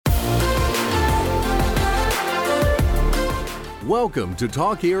Welcome to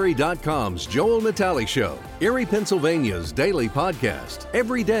TalkErie.com's Joel Natale Show, Erie, Pennsylvania's daily podcast.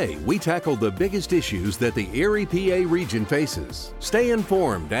 Every day, we tackle the biggest issues that the Erie, PA region faces. Stay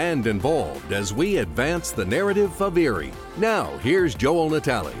informed and involved as we advance the narrative of Erie. Now, here's Joel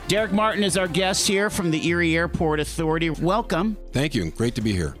Natale. Derek Martin is our guest here from the Erie Airport Authority. Welcome. Thank you. Great to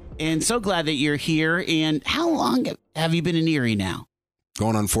be here. And so glad that you're here. And how long have you been in Erie now?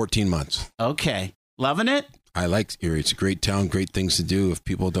 Going on 14 months. Okay. Loving it? I like Erie. It's a great town, great things to do. If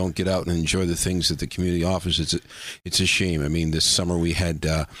people don't get out and enjoy the things that the community offers, it's a shame. I mean, this summer we had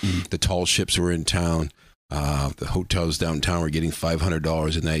the tall ships were in town. The hotels downtown were getting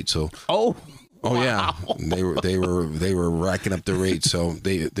 $500 a night. So wow. Yeah, they were racking up the rates. So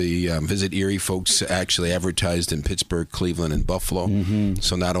the Visit Erie folks actually advertised in Pittsburgh, Cleveland, and Buffalo. Mm-hmm.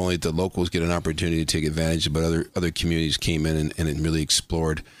 So not only did the locals get an opportunity to take advantage, but other communities came in and it really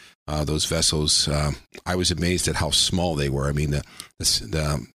explored those vessels. I was amazed at how small they were. I mean, the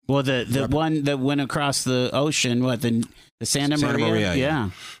one that went across the ocean, the Santa Maria?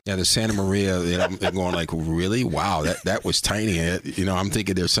 Yeah, the Santa Maria. They're going like, really? Wow, that was tiny. I'm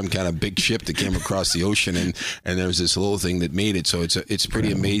thinking there's some kind of big ship that came across the ocean, and there's this little thing that made it. So it's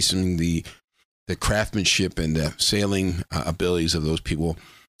pretty amazing the craftsmanship and the sailing abilities of those people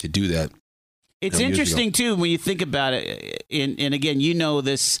to do that. It's interesting, too, when you think about it. And again,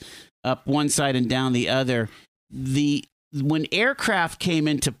 this up one side and down the other. When aircraft came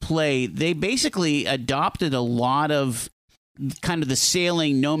into play, they basically adopted a lot of kind of the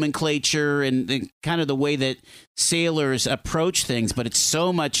sailing nomenclature and kind of the way that sailors approach things, but it's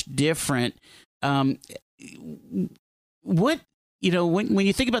so much different. When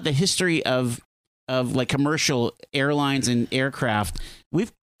you think about the history of like commercial airlines and aircraft,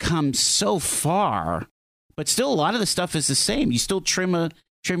 we've come so far, but still a lot of the stuff is the same. You still trim your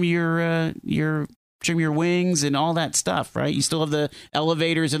wings and all that stuff, right? You still have the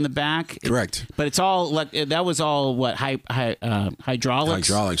elevators in the back. Correct. But it's all that was all what hydraulics.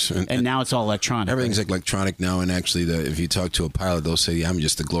 Hydraulics, and now it's all electronic. Everything's right? Electronic now, and actually, if you talk to a pilot, they'll say, "I'm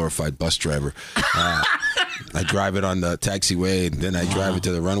just a glorified bus driver." I drive it on the taxiway, and then I drive it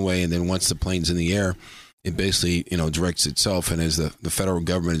to the runway, and then once the plane's in the air, it basically, directs itself. And as the federal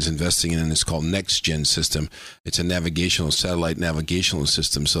government is investing in, it's called Next Gen system. It's a satellite navigational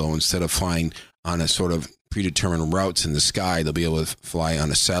system. So instead of flying on a sort of predetermined routes in the sky, they'll be able to fly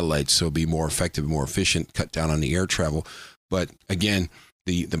on a satellite. So it'll be more effective, more efficient, cut down on the air travel. But again,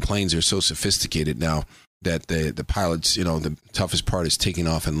 the planes are so sophisticated now that the pilots, the toughest part is taking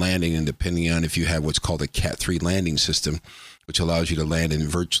off and landing. And depending on if you have what's called a Cat 3 landing system, which allows you to land in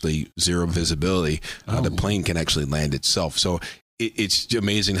virtually zero visibility, the plane can actually land itself. So it's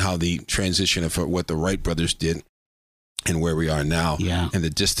amazing how the transition of what the Wright brothers did and where we are now, and the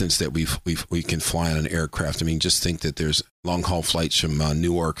distance that we can fly on an aircraft. I mean, just think that there's long haul flights from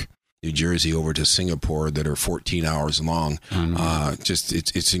Newark, New Jersey, over to Singapore that are 14 hours long.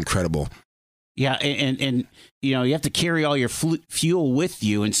 It's incredible. Yeah, and you have to carry all your fuel with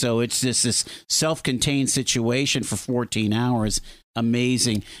you, and so it's just this self-contained situation for 14 hours.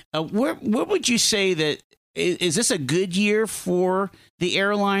 Amazing. Where would you say that is this a good year for the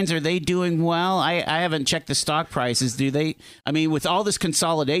airlines? Are they doing well? I haven't checked the stock prices. Do they? I mean, with all this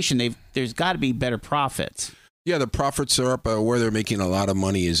consolidation, there's got to be better profits. Yeah, the profits are up. Where they're making a lot of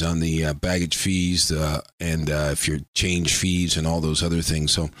money is on the baggage fees and if your change fees and all those other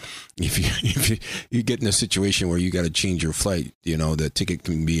things. So if you get in a situation where you got to change your flight, the ticket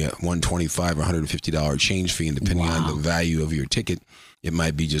can be a $125 or $150 change fee, and depending on the value of your ticket, it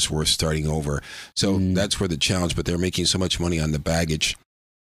might be just worth starting over. So that's where the challenge. But they're making so much money on the baggage.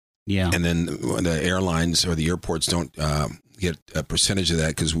 Yeah, and then the airlines or the airports don't get a percentage of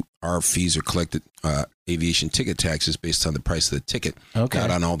that because our fees are collected, aviation ticket taxes based on the price of the ticket, not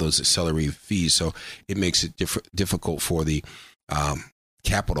on all those ancillary fees. So it makes it difficult for the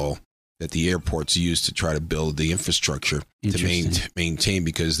capital that the airports use to try to build the infrastructure to maintain,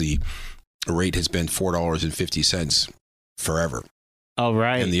 because the rate has been $4.50 forever. Oh,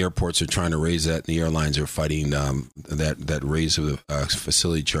 right. And the airports are trying to raise that, and the airlines are fighting that raise of the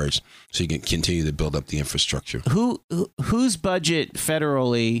facility charge so you can continue to build up the infrastructure. Whose budget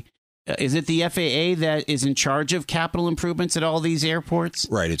federally? Is it the FAA that is in charge of capital improvements at all these airports?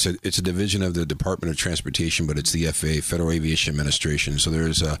 Right. It's a division of the Department of Transportation, but it's the FAA, Federal Aviation Administration. So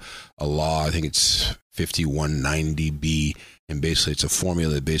there's a law, I think it's 5190B, and basically it's a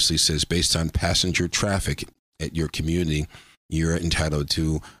formula that basically says based on passenger traffic at your community, you're entitled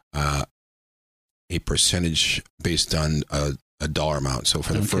to a percentage based on a dollar amount. So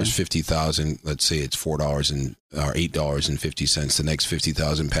for the first 50,000, let's say it's $8.50. The next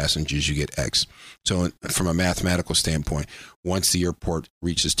 50,000 passengers, you get X. So from a mathematical standpoint, once the airport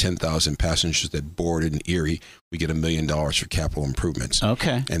reaches 10,000 passengers that board in Erie, we get $1 million for capital improvements.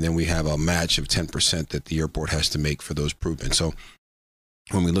 Okay. And then we have a match of 10% that the airport has to make for those improvements. So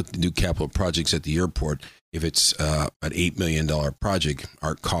when we look to do capital projects at the airport, if it's an $8 million project,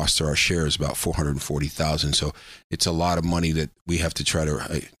 our cost or our share is about $440,000. So it's a lot of money that we have to try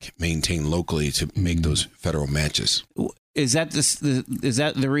to maintain locally to make those federal matches. Is that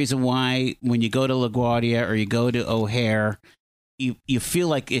the reason why when you go to LaGuardia or you go to O'Hare, you feel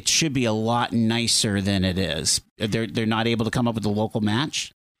like it should be a lot nicer than it is? They're not able to come up with a local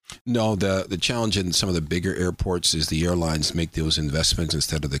match? No, the challenge in some of the bigger airports is the airlines make those investments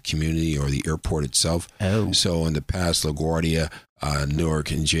instead of the community or the airport itself. Oh. So in the past, LaGuardia,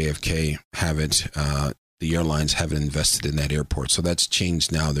 Newark, and JFK haven't. The airlines haven't invested in that airport. So that's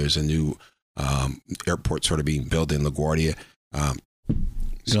changed now. There's a new airport sort of being built in LaGuardia.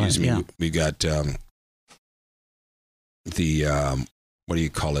 Excuse me. Yeah. We got the what do you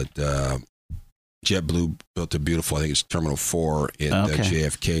call it? JetBlue built a beautiful, I think it's Terminal 4 in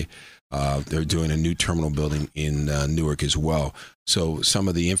JFK. They're doing a new terminal building in Newark as well. So some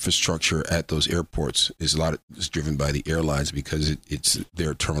of the infrastructure at those airports is driven by the airlines because it's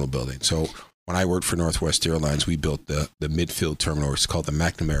their terminal building. So when I worked for Northwest Airlines, we built the midfield terminal. It's called the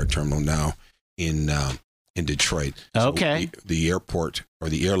McNamara Terminal now in Detroit. Okay. So the airport or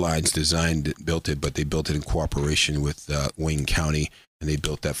the airlines built it, but they built it in cooperation with Wayne County. And they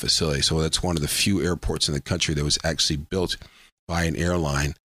built that facility. So that's one of the few airports in the country that was actually built by an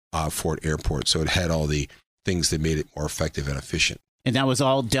airline, Ford Airport. So it had all the things that made it more effective and efficient. And that was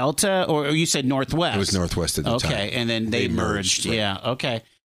all Delta, or you said Northwest? It was Northwest at the time. Okay, and then they merged. Right. Yeah, okay.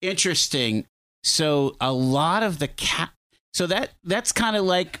 Interesting. So a lot of the so that's kind of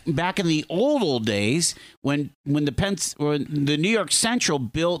like back in the old days when the New York Central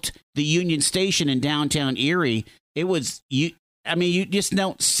built the Union Station in downtown Erie. It was you just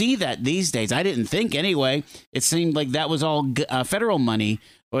don't see that these days. I didn't think anyway. It seemed like that was all federal money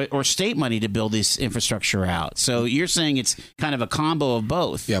or state money to build this infrastructure out. So you're saying it's kind of a combo of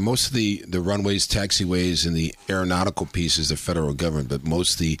both. Yeah, most of the runways, taxiways, and the aeronautical piece is the federal government, but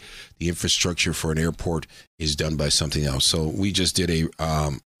most of the infrastructure for an airport is done by something else. So we just did a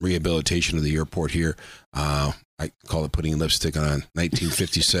rehabilitation of the airport here. I call it putting lipstick on a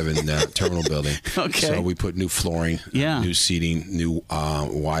 1957 terminal building. Okay. So we put new flooring, new seating, new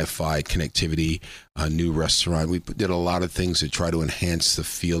Wi-Fi connectivity, a new restaurant. We did a lot of things to try to enhance the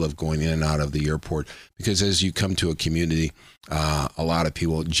feel of going in and out of the airport. Because as you come to a community, a lot of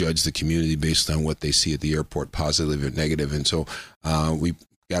people judge the community based on what they see at the airport, positive or negative. And so we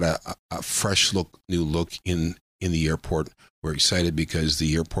got a fresh new look in the airport. We're excited because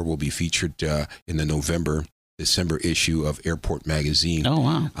the airport will be featured in the December issue of Airport Magazine. Oh,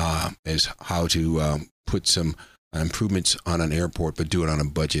 wow. As how to put some improvements on an airport, but do it on a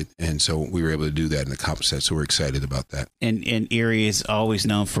budget. And so we were able to do that and accomplish that. So we're excited about that. And Erie is always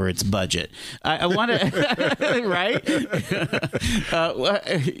known for its budget. I want to, right?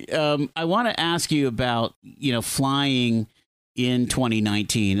 I want to ask you about, flying in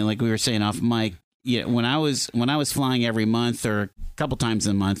 2019. And like we were saying off mic, when I was flying every month or a couple times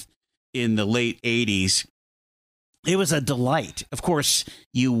a month in the late 80s, it was a delight. Of course,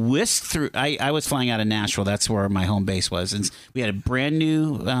 you whisk through. I was flying out of Nashville. That's where my home base was. And we had a brand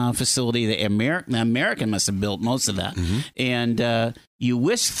new facility. The American must have built most of that. Mm-hmm. And you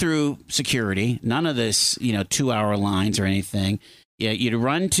whisk through security. None of this, 2-hour lines or anything. Yeah, you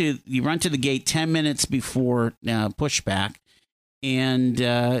run to the gate 10 minutes before pushback. And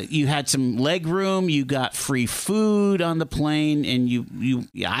you had some leg room. You got free food on the plane, and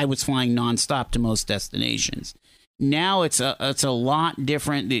I was flying nonstop to most destinations. Now it's a lot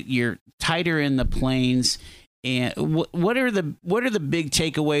different. You're tighter in the planes. And what are the big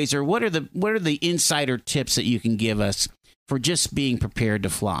takeaways, or what are the insider tips that you can give us for just being prepared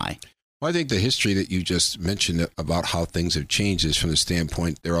to fly? Well, I think the history that you just mentioned about how things have changed is from the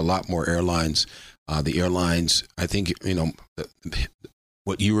standpoint there are a lot more airlines. The airlines, I think,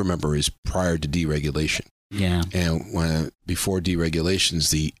 what you remember is prior to deregulation. Yeah. And before deregulations,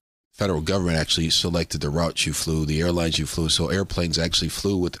 the federal government actually selected the routes you flew, the airlines you flew. So airplanes actually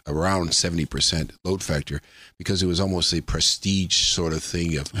flew with around 70% load factor because it was almost a prestige sort of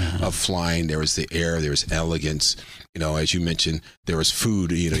thing of flying. There was the air, there was elegance. As you mentioned, there was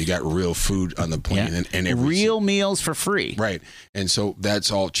food. You got real food on the plane, and real meals for free. Right. And so that's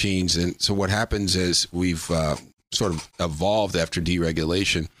all changed. And so what happens is we've sort of evolved after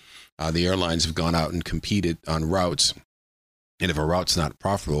deregulation. The airlines have gone out and competed on routes. And if a route's not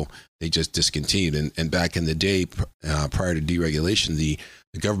profitable, they just discontinued. And back in the day, prior to deregulation, the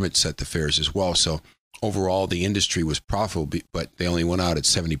government set the fares as well. So overall, the industry was profitable, but they only went out at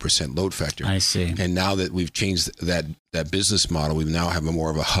 70% load factor. I see. And now that we've changed that business model, we now have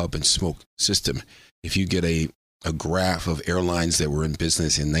more of a hub and spoke system. If you get a graph of airlines that were in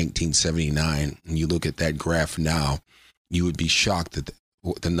business in 1979, and you look at that graph now, you would be shocked that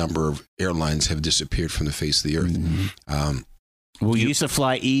the number of airlines have disappeared from the face of the earth. Mm-hmm. We used to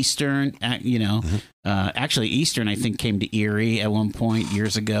fly Eastern, actually Eastern, I think, came to Erie at one point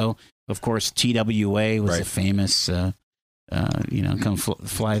years ago. Of course, TWA was a famous, come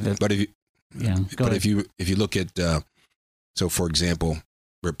fly the. But if you look at, so for example,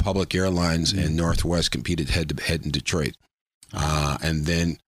 Republic Airlines and Northwest competed head to head in Detroit, and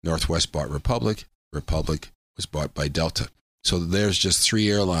then Northwest bought Republic. Republic was bought by Delta. So there's just 3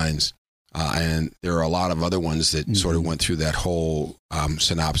 airlines. And there are a lot of other ones that sort of went through that whole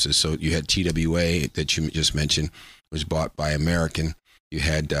synopsis. So you had TWA that you just mentioned was bought by American. You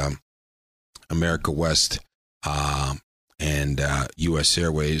had America West and U.S.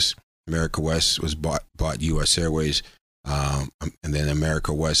 Airways. America West was bought U.S. Airways, and then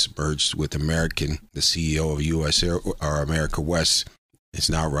America West merged with American. The CEO of U.S. America West is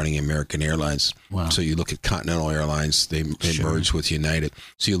now running American Airlines. Wow. So you look at Continental Airlines, they merged with United.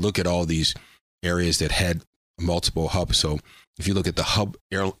 So you look at all these areas that had multiple hubs. So if you look at the hub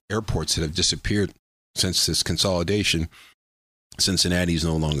airports that have disappeared since this consolidation, Cincinnati is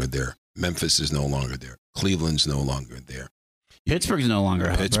no longer there. Memphis is no longer there. Cleveland's no longer there. Pittsburgh's no longer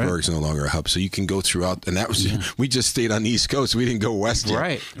a hub. Pittsburgh's no longer a hub. So you can go throughout, and that was we just stayed on the East Coast. We didn't go west yet.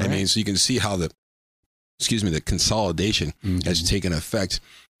 Right. I mean, so you can see how the consolidation has taken effect,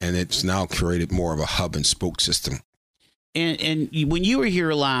 and it's now created more of a hub and spoke system. And when you were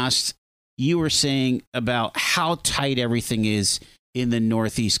here last, you were saying about how tight everything is in the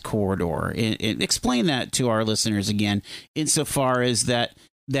Northeast corridor. And explain that to our listeners again, insofar as that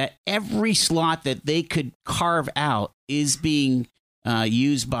every slot that they could carve out is being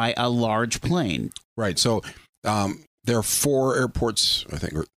used by a large plane. Right. So there are 4 airports, I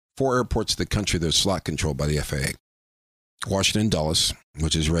think, 4 airports in the country that are slot controlled by the FAA. Washington Dulles,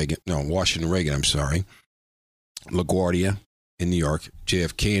 which is Washington Reagan, I'm sorry. LaGuardia in New York,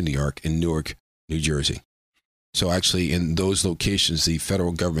 JFK in New York, and Newark, New Jersey. So actually in those locations, the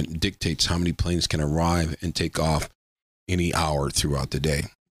federal government dictates how many planes can arrive and take off any hour throughout the day.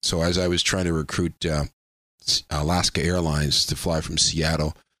 So as I was trying to recruit Alaska Airlines to fly from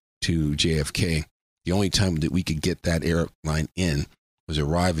Seattle to JFK, the only time that we could get that airline in was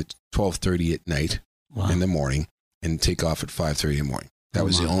arrive at 12:30 at night in the morning and take off at 5:30 in the morning. That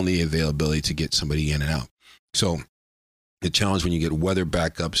was the only availability to get somebody in and out. So the challenge when you get weather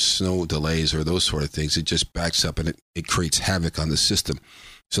backups, snow delays, or those sort of things, it just backs up and it creates havoc on the system.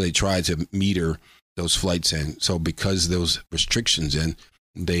 So they try to meter those flights in. So because those restrictions in,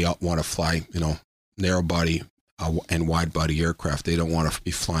 they want to fly, narrow body and wide body aircraft. They don't want to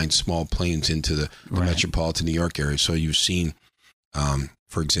be flying small planes into the metropolitan New York area. So you've seen,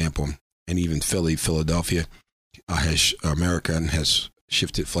 for example, and even Philadelphia, American has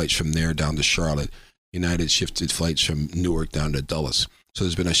shifted flights from there down to Charlotte. United shifted flights from Newark down to Dulles. So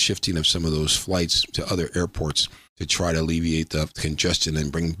there's been a shifting of some of those flights to other airports to try to alleviate the congestion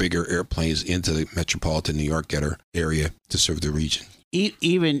and bring bigger airplanes into the metropolitan New York area to serve the region.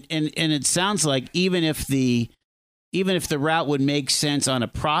 Even and it sounds like even if the route would make sense on a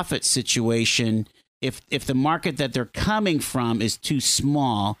profit situation, if the market that they're coming from is too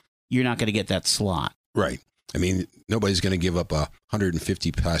small, you're not going to get that slot. Right. I mean, nobody's going to give up a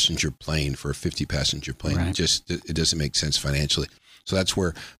 150 passenger plane for a 50 passenger plane. Right. It doesn't make sense financially. So that's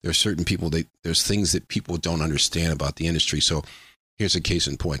where there are certain people, there's things that people don't understand about the industry. So here's a case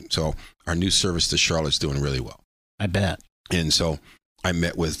in point. So our new service to Charlotte's doing really well. I bet. And so I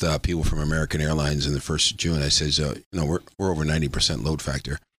met with people from American Airlines in the 1st of June. I said, we're over 90% load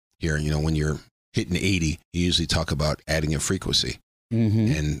factor here. When you're hitting 80, you usually talk about adding a frequency.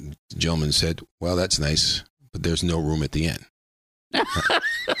 Mm-hmm. And the gentleman said, well, that's nice, but there's no room at the end.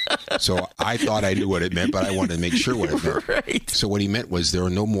 So I thought I knew what it meant, but I wanted to make sure what it meant. Right. So what he meant was there are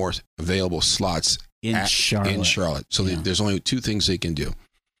no more available slots in Charlotte. So there's only 2 things they can do.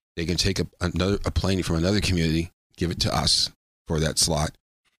 They can take a plane from another community, give it to us for that slot,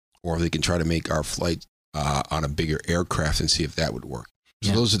 or they can try to make our flight on a bigger aircraft and see if that would work.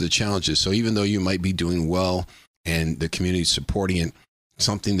 So those are the challenges. So even though you might be doing well and the community is supporting it,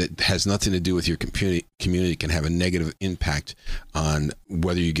 something that has nothing to do with your community can have a negative impact on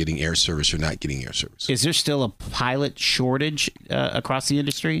whether you're getting air service or not getting air service. Is there still a pilot shortage across the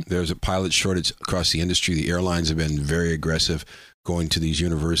industry? There's a pilot shortage across the industry. The airlines have been very aggressive going to these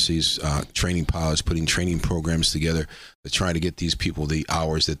universities, training pilots, putting training programs together to try to get these people the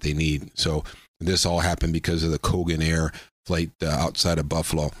hours that they need. So this all happened because of the Kogan Air flight outside of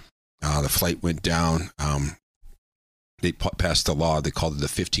Buffalo. The flight went down. They passed a law. They called it the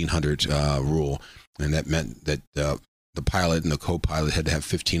 1500 rule, and that meant that the pilot and the co-pilot had to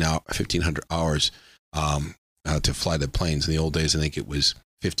have 1,500 hours to fly the planes. In the old days, I think it was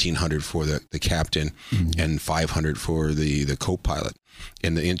 1,500 for the captain and 500 for the co-pilot.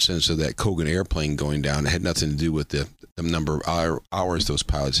 In the instance of that Kogan airplane going down, it had nothing to do with the number of hours those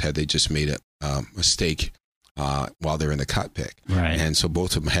pilots had. They just made a mistake while they're in the cockpit. Right. And so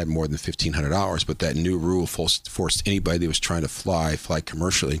both of them had more than 1,500 hours, but that new rule forced anybody that was trying to fly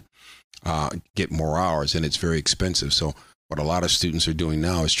commercially, get more hours, and it's very expensive. So what a lot of students are doing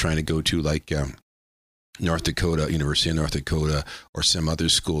now is trying to go to like North Dakota, University of North Dakota, or some other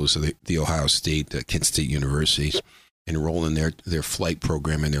schools, so the Ohio State, Kent State universities, enroll in their flight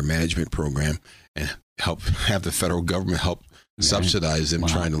program and their management program and help have the federal government help subsidize them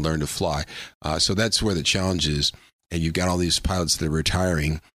trying to learn to fly. So that's where the challenge is. And you've got all these pilots that are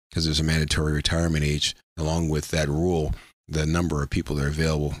retiring because there's a mandatory retirement age. Along with that rule, the number of people that are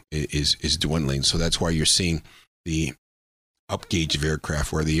available is dwindling. So that's why you're seeing the upgauge of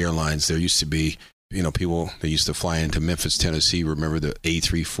aircraft, where the airlines, there used to be, people that used to fly into Memphis, Tennessee. Remember the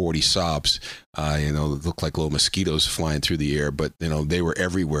A340 Saabs, looked like little mosquitoes flying through the air, but, they were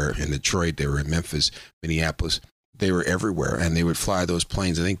everywhere in Detroit. They were in Memphis, Minneapolis. They were everywhere, and they would fly those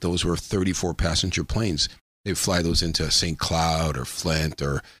planes. I think those were 34 passenger planes. They'd fly those into St. Cloud or Flint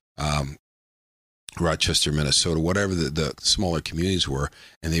or Rochester, Minnesota, whatever the smaller communities were,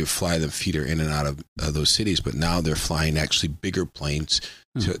 and they would fly them feeder in and out of those cities. But now they're flying actually bigger planes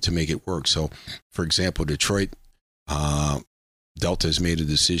to make it work. So, for example, Detroit, Delta has made a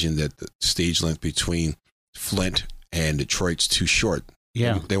decision that the stage length between Flint and Detroit's too short.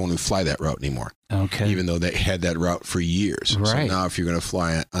 Yeah. They won't even fly that route anymore. Okay. Even though they had that route for years. Right. So now if you're going to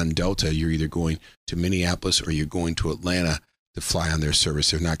fly on Delta, you're either going to Minneapolis or you're going to Atlanta to fly on their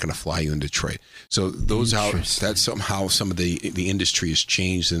service. They're not going to fly you in Detroit. So that's somehow some of the industry has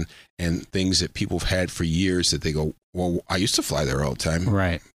changed and things that people have had for years that they go, well, I used to fly there all the time.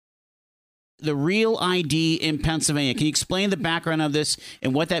 Right. The Real ID in Pennsylvania. Can you explain the background of this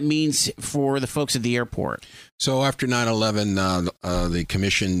and what that means for the folks at the airport? So after 9/11, the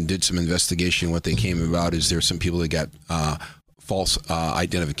commission did some investigation. What they came about is there's some people that got false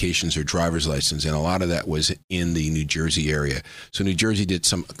identifications or driver's license, and a lot of that was in the New Jersey area. So New Jersey did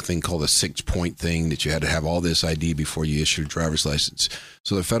something called a 6-point thing that you had to have all this ID before you issued a driver's license.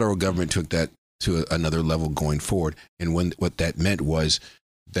 So the federal government took that to another level going forward, and what that meant was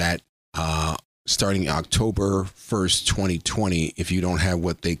that starting October 1st, 2020, if you don't have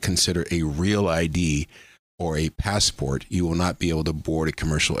what they consider a real ID or a passport, you will not be able to board a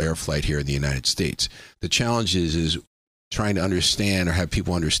commercial air flight here in the United States. The challenge is trying to understand or have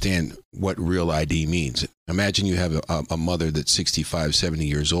people understand what real ID means. Imagine you have a mother that's 65, 70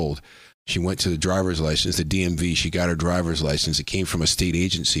 years old. She went to the driver's license, the DMV. She got her driver's license. It came from a state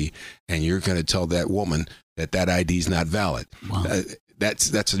agency, and you're going to tell that woman that ID is not valid. Wow.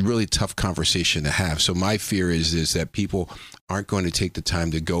 That's a really tough conversation to have. So my fear is that people aren't going to take the time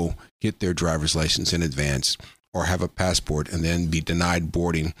to go get their driver's license in advance or have a passport and then be denied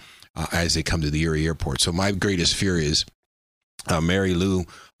boarding as they come to the Erie airport. So my greatest fear is Mary Lou,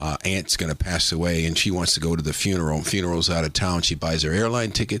 aunt's going to pass away, and she wants to go to the funeral. Funeral's out of town. She buys her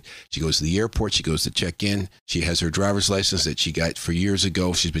airline ticket. She goes to the airport. She goes to check in. She has her driver's license that she got for years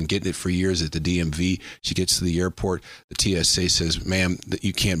ago. She's been getting it for years at the DMV. She gets to the airport. The TSA says, ma'am,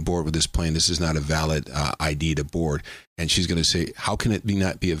 you can't board with this plane. This is not a valid ID to board. And she's going to say, how can it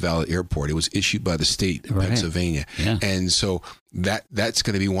not be a valid airport? It was issued by the state of Pennsylvania. Yeah. And so that's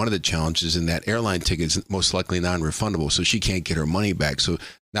going to be one of the challenges, and that airline ticket is most likely non-refundable. So she can't get her money back. So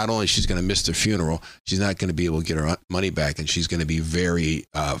not only she's going to miss the funeral, she's not going to be able to get her money back, and she's going to be very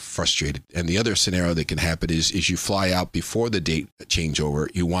frustrated. And the other scenario that can happen is you fly out before the date changeover,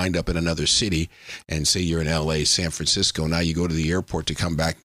 you wind up in another city, and say you're in LA, San Francisco. Now you go to the airport to come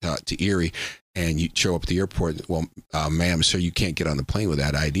back to Erie. and you show up at the airport. Well, ma'am, sir, you can't get on the plane with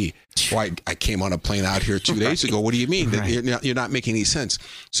that ID. Well, I came on a plane out here 2 days ago. What do you mean? Right. You're not making any sense.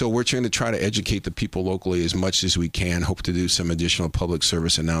 So we're trying to try to educate the people locally as much as we can. Hope to do some additional public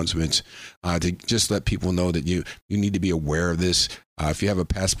service announcements to just let people know that you need to be aware of this. If you have a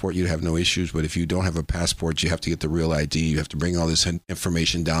passport, you have no issues. But if you don't have a passport, you have to get the real ID. You have to bring all this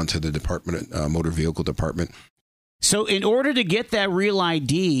information down to the department, motor vehicle department. So in order to get that real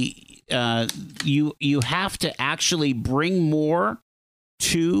ID, you have to actually bring more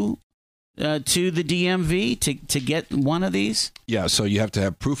to the DMV to get one of these? Yeah, so you have to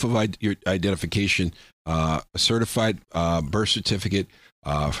have proof of your identification, a certified birth certificate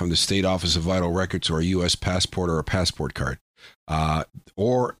from the State Office of Vital Records, or a U.S. passport or a passport card.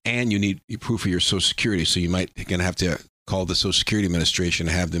 And you need proof of your Social Security. So you might gonna have to call the Social Security Administration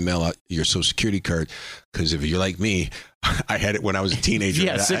and have them mail out your Social Security card. Because if you're like me, I had it when I was a teenager.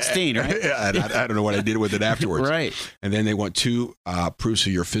 Yeah, 16, right? I don't know what I did with it afterwards. Right. And then they want 2 proofs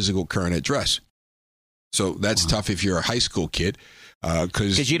of your physical current address. So that's tough if you're a high school kid.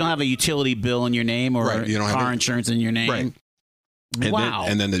 Because you don't have a utility bill in your name or right, you don't car insurance in your name. Right. Wow.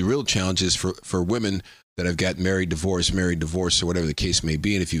 And then the real challenge is for women that have got married, divorce, or whatever the case may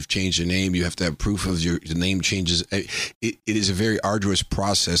be. And if you've changed your name, you have to have proof of your name changes. It is a very arduous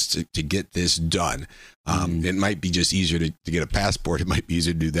process to get this done. It might be just easier to get a passport. It might be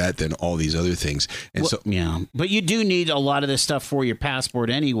easier to do that than all these other things. And but you do need a lot of this stuff for your passport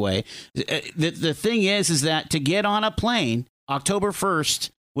anyway. The thing is that to get on a plane, October 1st,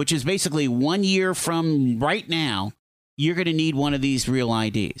 which is basically 1 year from right now, you're going to need one of these real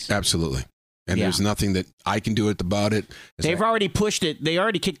IDs. Absolutely. And there's nothing that I can do about it. They've already pushed it. They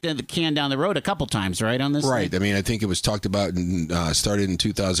already kicked the can down the road a couple times, right, on this Right. thing? I mean, I think it was talked about and started in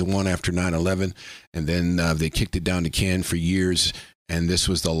 2001 after 9/11, and then they kicked it down the can for years, and this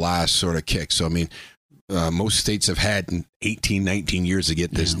was the last sort of kick. So, I mean, most states have had 18, 19 years to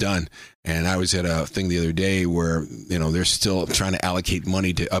get this done. And I was at a thing the other day where, they're still trying to allocate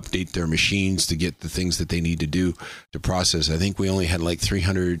money to update their machines to get the things that they need to do to process. I think we only had like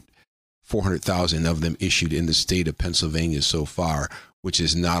 400,000 of them issued in the state of Pennsylvania so far, which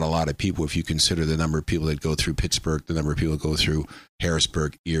is not a lot of people if you consider the number of people that go through Pittsburgh, the number of people that go through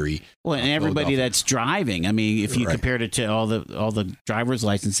Harrisburg, Erie. Well, and everybody that's driving. I mean, if you compared it to all the driver's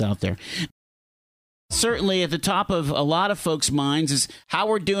license out there. Certainly at the top of a lot of folks' minds is how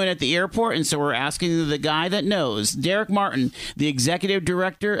we're doing at the airport. And so we're asking the guy that knows, Derek Martin, the executive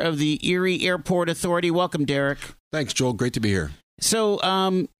director of the Erie Airport Authority. Welcome, Derek. Thanks, Joel. Great to be here. So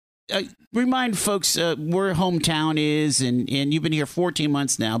remind folks where hometown is, and you've been here 14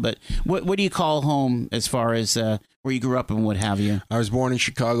 months now, but what do you call home as far as where you grew up and what have you? I was born in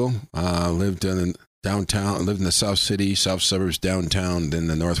Chicago, lived in downtown, lived in the South City, south suburbs, downtown, then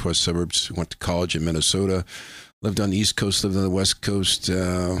the northwest suburbs, went to college in Minnesota, lived on the East Coast, lived on the West Coast.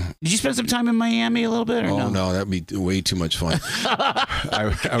 Did you spend some time in Miami a little bit? Or no, that'd be way too much fun.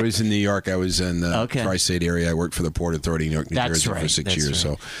 I was in New York. I was in the Tri-State area. I worked for the Port Authority in New York, New Jersey for 6 years.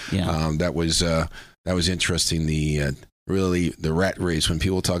 Right. So that was interesting. Really the rat race. When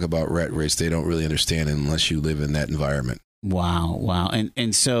people talk about rat race, they don't really understand it unless you live in that environment. Wow.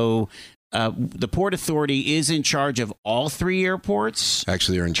 And so the Port Authority is in charge of all 3 airports?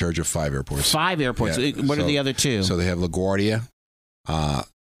 Actually, they're in charge of 5 airports. 5 airports. Yeah. What are the other 2? So they have LaGuardia,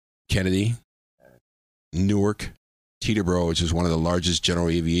 Kennedy, Newark, Teterboro, which is one of the largest general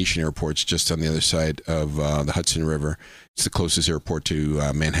aviation airports just on the other side of the Hudson River. It's the closest airport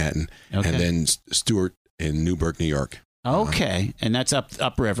to Manhattan. Okay. And then Stewart in Newburgh, New York. Okay. And that's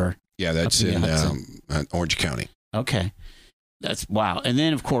upriver. Yeah, that's in Orange County. Okay. That's wow. And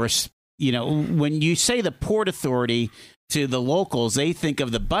then, of course, when you say the Port Authority to the locals, they think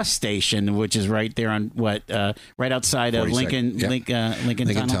of the bus station, which is right there on right outside of Lincoln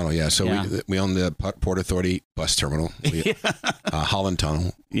Tunnel. Yeah. So we own the Port Authority bus terminal, Holland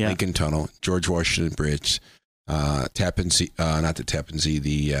Tunnel, Lincoln Tunnel, George Washington Bridge, Tappan Zee, not the Tappan Zee,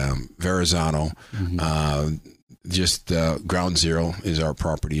 the Verrazano. Just Ground Zero is our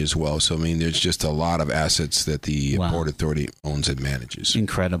property as well. So, I mean, there's just a lot of assets that the Port Authority owns and manages.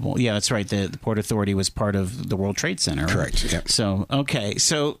 Incredible. Yeah, that's right. The Port Authority was part of the World Trade Center. Right? Correct. Yeah. So, okay.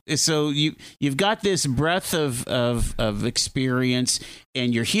 So you've got this breadth of experience,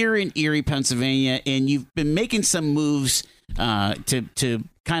 and you're here in Erie, Pennsylvania, and you've been making some moves to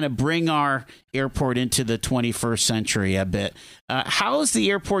kind of bring our airport into the 21st century a bit. How is the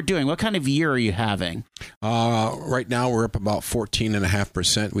airport doing? What kind of year are you having? Right now, we're up about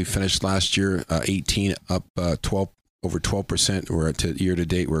 14.5%. We finished last year 18, up 12 over 12%. We're at year to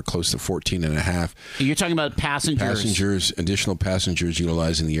date. We're close to 14.5. You're talking about passengers. Additional passengers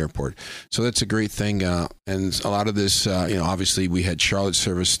utilizing the airport. So that's a great thing. And a lot of this, obviously we had Charlotte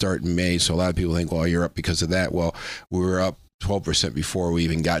service start in May. So a lot of people think, well, you're up because of that. Well, we were up 12% before we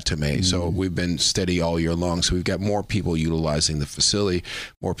even got to May. So we've been steady all year long. So we've got more people utilizing the facility,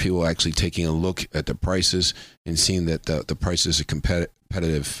 more people actually taking a look at the prices and seeing that the prices are competitive.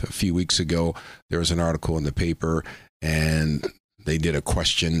 A few weeks ago, there was an article in the paper and they did a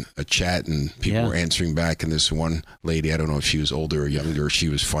chat, and people were answering back. And this one lady, I don't know if she was older or younger, she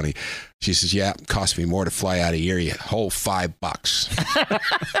was funny. She says, yeah, it cost me more to fly out of Erie, a whole $5.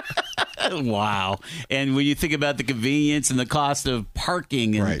 Wow. And when you think about the convenience and the cost of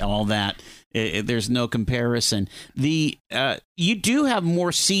parking and all that, there's no comparison. You do have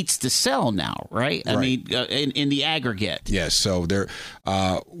more seats to sell now, right? I mean, in the aggregate. Yes. So there,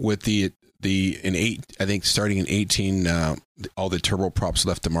 with I think starting in 18, all the turboprops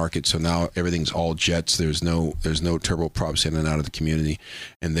left the market. So now everything's all jets. There's no turboprops in and out of the community.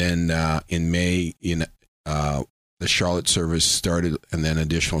 And then in May, the Charlotte service started, and then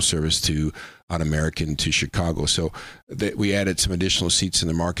additional service on American to Chicago. So we added some additional seats in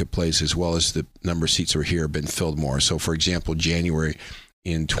the marketplace, as well as the number of seats that were here have been filled more. So, for example, January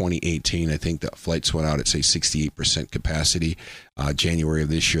in 2018, I think the flights went out at, say, 68% capacity. January of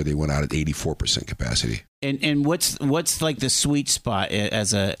this year, they went out at 84% capacity. And what's like the sweet spot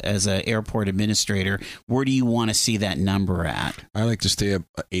as a airport administrator? Where do you want to see that number at? I like to stay up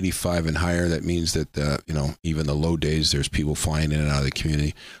 85 and higher. That means that even the low days, there's people flying in and out of the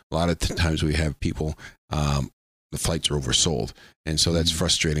community. A lot of times we have people, the flights are oversold, and so that's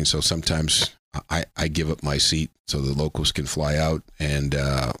frustrating. So sometimes I give up my seat so the locals can fly out, and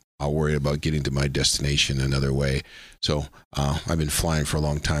I'll worry about getting to my destination another way. So I've been flying for a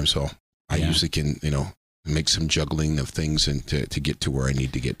long time, so I usually can make some juggling of things and to get to where I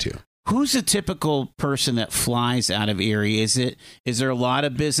need to get to. Who's a typical person that flies out of Erie? Is there a lot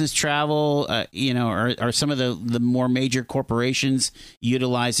of business travel? Are some of the more major corporations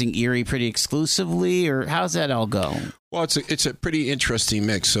utilizing Erie pretty exclusively, or how's that all go? Well, it's a pretty interesting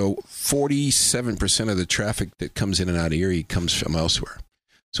mix. So 47% of the traffic that comes in and out of Erie comes from elsewhere.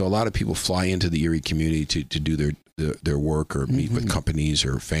 So a lot of people fly into the Erie community to do their work or meet with companies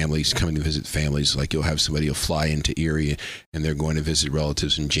or families, coming to visit families. Like you'll have somebody who'll fly into Erie and they're going to visit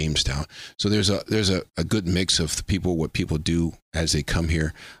relatives in Jamestown. So there's a good mix of what people do as they come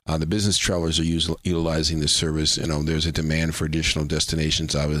here. The business travelers are utilizing this service. There's a demand for additional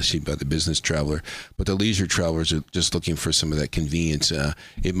destinations, obviously, by the business traveler. But the leisure travelers are just looking for some of that convenience.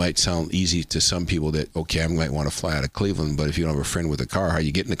 It might sound easy to some people that, okay, I might want to fly out of Cleveland, but if you don't have a friend with a car, how are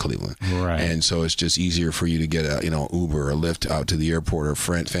you getting to Cleveland? Right. And so it's just easier for you to get a Uber or Lyft out to the airport, or a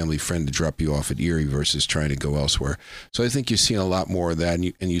family friend to drop you off at Erie versus trying to go elsewhere. So I think you're seeing a lot more of that,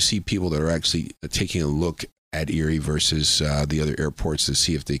 and you see people that are actually taking a look at Erie versus the other airports to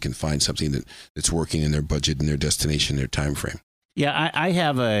see if they can find something that's working in their budget and their destination, their time frame. Yeah, I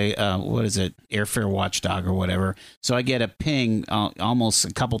have a, Airfare Watchdog or whatever. So I get a ping almost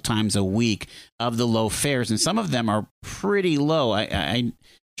a couple times a week of the low fares, and some of them are pretty low. I'm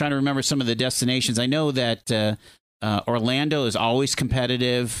trying to remember some of the destinations. I know that Orlando is always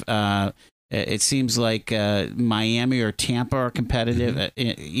competitive. It seems like Miami or Tampa are competitive,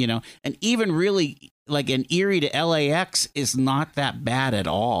 and even really like an Erie to LAX is not that bad at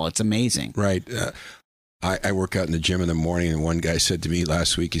all. It's amazing. Right. I work out in the gym in the morning, and one guy said to me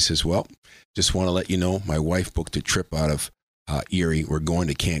last week, he says, well, just want to let you know, my wife booked a trip out of Erie. We're going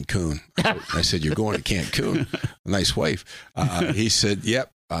to Cancun. I said, you're going to Cancun? Nice wife. He said,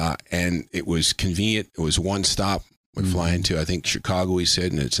 yep. And it was convenient. It was one stop. We're flying to, I think, Chicago, he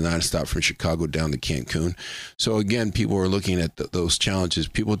said, and it's a nonstop from Chicago down to Cancun. So, again, people are looking at those challenges.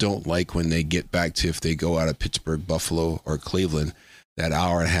 People don't like when they get back to, if they go out of Pittsburgh, Buffalo, or Cleveland, that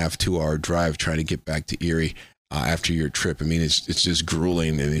hour and a half, 2 hour drive trying to get back to Erie after your trip. I mean, it's just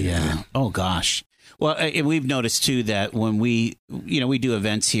grueling. Oh, gosh. Well, we've noticed, too, that when we do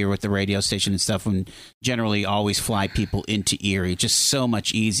events here with the radio station and stuff, and generally always fly people into Erie, just so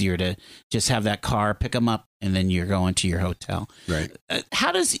much easier to just have that car, pick them up, and then you're going to your hotel. Right.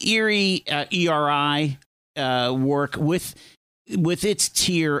 How does Erie, ERI, work with its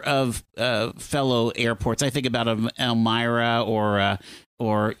tier of fellow airports? I think about Elmira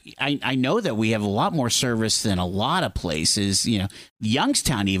or I know that we have a lot more service than a lot of places,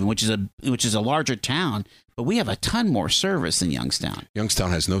 Youngstown even, which is a larger town, but we have a ton more service than Youngstown. Youngstown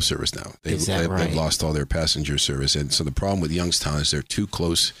has no service now. Is that right? They've lost all their passenger service. And so the problem with Youngstown is they're too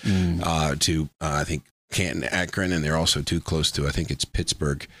close to, I think, Canton, Akron, and they're also too close to, I think it's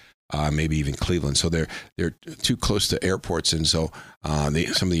Pittsburgh. maybe even Cleveland. So they're too close to airports, and so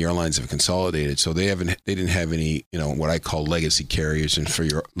some of the airlines have consolidated. So they didn't have any, what I call legacy carriers. And for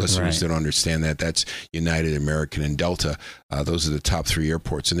your listeners that don't understand that, that's United, American, and Delta. Those are the top 3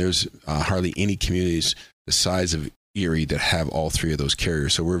 airports, and there's hardly any communities the size of Erie that have all 3 of those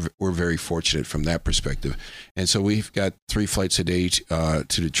carriers. So we're very fortunate from that perspective. And so we've got 3 flights a day to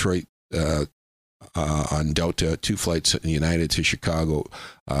Detroit on Delta, 2 flights in United to Chicago,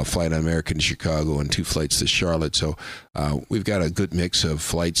 flight on American to Chicago, and 2 flights to Charlotte. So we've got a good mix of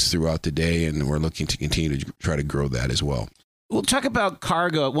flights throughout the day, and we're looking to continue to try to grow that as well. We'll talk about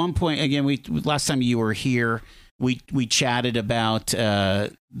cargo. At one point, again, last time you were here, we chatted about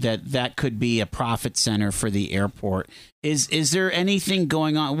that could be a profit center for the airport. Is there anything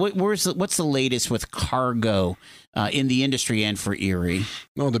going on? What's the latest with cargo in the industry and for Erie?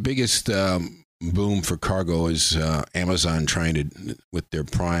 No, the biggest boom for cargo is Amazon trying to, with their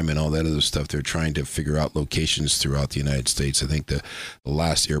Prime and all that other stuff, they're trying to figure out locations throughout the United States. I think the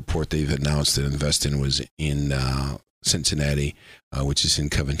last airport they've announced to invest in was in Cincinnati, which is in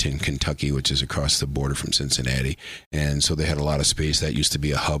Covington, Kentucky, which is across the border from Cincinnati. And so they had a lot of space. That used to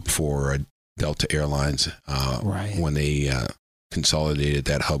be a hub for Delta Airlines. When they consolidated,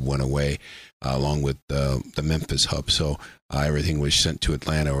 that hub went away along with the Memphis hub. So everything was sent to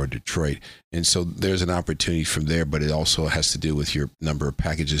Atlanta or Detroit. And so there's an opportunity from there, but it also has to do with your number of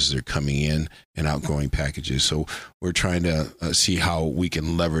packages that are coming in and outgoing packages. So we're trying to see how we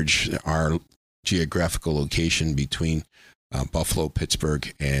can leverage our geographical location between Buffalo,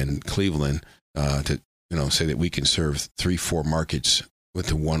 Pittsburgh, and Cleveland to say that we can serve 3-4 markets with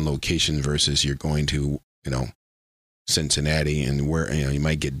the one location versus you're going to Cincinnati, and where you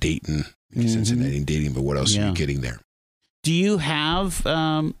might get Dayton, Cincinnati, and Dayton, but what else are you getting there? Do you have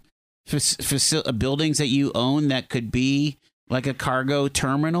buildings that you own that could be like a cargo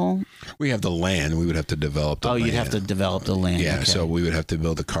terminal? We have the land. We would have to develop the land. You'd have to develop the land. Yeah, okay. So we would have to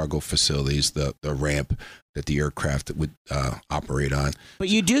build the cargo facilities, the ramp that the aircraft would operate on. But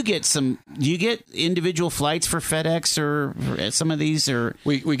you do get you get individual flights for FedEx or some of these? Or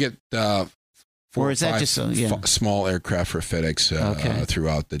We get 4 or is or that 5 just small aircraft for FedEx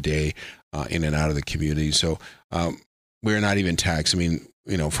throughout the day in and out of the community. So we're not even taxed. I mean,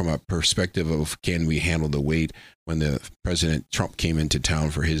 from a perspective of can we handle the weight, when the President Trump came into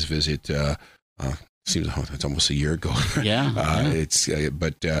town for his visit, seems it's almost a year ago.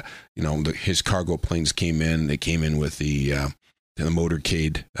 His cargo planes came in. They came in with the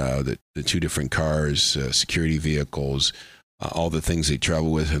motorcade, the 2 different cars, security vehicles, all the things they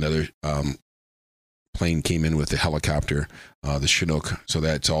travel with. Another plane came in with the helicopter, the Chinook. So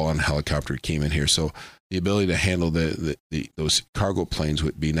that's all on helicopter came in here. So the ability to handle those cargo planes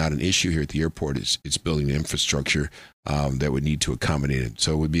would be not an issue here at the airport. It's building the infrastructure that would need to accommodate it.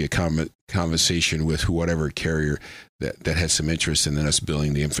 So it would be a conversation with whatever carrier that has some interest in us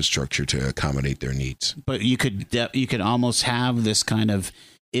building the infrastructure to accommodate their needs. But you could almost have this kind of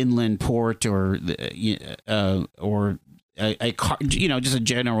inland port or just a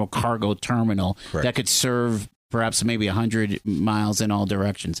general cargo terminal. Correct. That could serve perhaps maybe 100 miles in all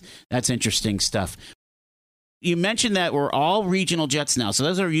directions. That's interesting stuff. You mentioned that we're all regional jets now, so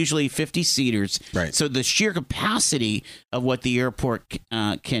those are usually 50-seaters. Right. So the sheer capacity of what the airport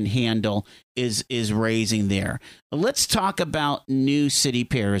can handle is raising there. Let's talk about new city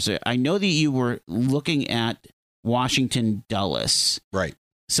pairs. I know that you were looking at Washington Dulles. Right.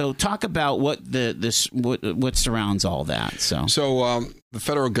 So talk about what surrounds all that. So the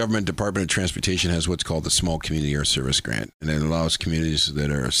federal government Department of Transportation has what's called the Small Community Air Service Grant, and it allows communities that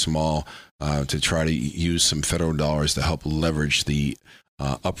are small to try to use some federal dollars to help leverage the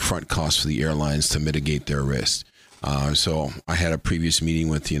upfront costs for the airlines to mitigate their risk. So I had a previous meeting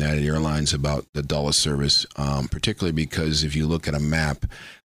with United Airlines about the Dulles service, particularly because if you look at a map,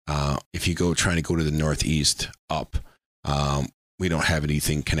 if you trying to go to the northeast up, we don't have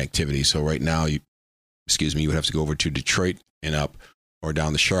anything connectivity. So right now, you would have to go over to Detroit and up, or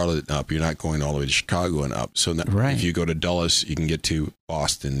down to Charlotte and up. You're not going all the way to Chicago and up. So if you go to Dulles, you can get to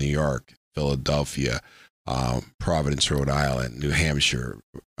Boston, New York, Philadelphia, Providence, Rhode Island, New Hampshire,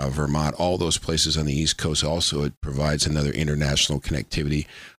 Vermont, all those places on the East Coast. Also, it provides another international connectivity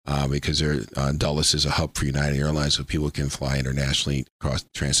because Dulles is a hub for United Airlines, so people can fly internationally across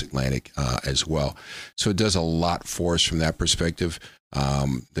transatlantic as well. So it does a lot for us from that perspective.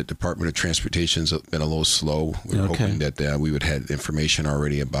 The Department of Transportation has been a little slow. We were hoping that we would have information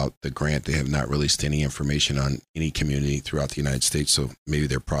already about the grant. They have not released any information on any community throughout the United States, so maybe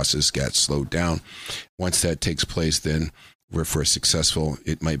their process got slowed down. Once that takes place, then if we're successful,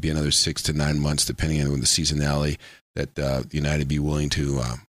 it might be another 6 to 9 months, depending on the seasonality, that United be willing to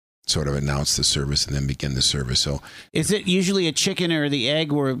sort of announce the service and then begin the service. So is it usually a chicken or the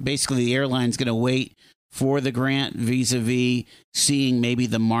egg where basically the airline's going to wait for the grant vis-a-vis seeing maybe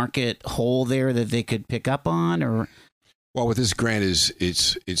the market hole there that they could pick up on? Or well, with this grant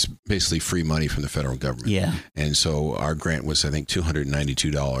it's basically free money from the federal government. Yeah. And so our grant was, I think,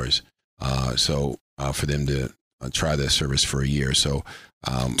 $292. For them to try the service for a year. So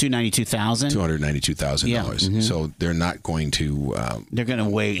 $292,000. $292,000. Yeah. Mm-hmm. So they're not going to. They're going to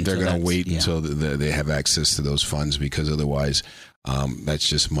wait. They're going to wait yeah. until they have access to those funds, because otherwise, that's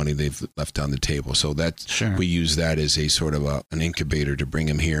just money they've left on the table. So that Sure. we use that as a sort of an incubator to bring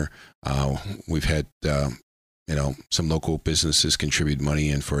them here. We've had. Some local businesses contribute money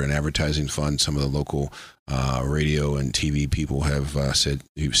in for an advertising fund. Some of the local radio and TV people have said,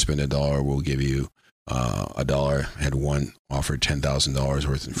 you spend $1, we'll give you $1. Had one offered $10,000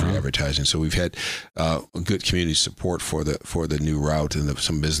 worth in free advertising. So we've had good community support for the new route, and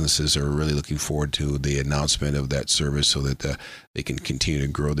some businesses are really looking forward to the announcement of that service so that they can continue to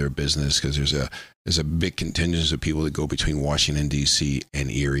grow their business, because there's a big contingent of people that go between Washington, D.C.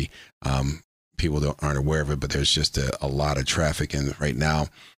 and Erie. People aren't aware of it, but there's just a lot of traffic. And right now,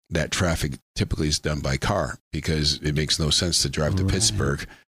 that traffic typically is done by car, because it makes no sense to drive to Pittsburgh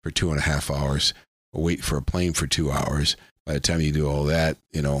for 2.5 hours, wait for a plane for 2 hours. By the time you do all that,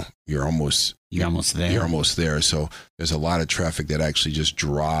 you're almost there. You're almost there. So there's a lot of traffic that actually just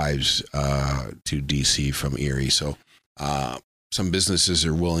drives to D.C. from Erie. So some businesses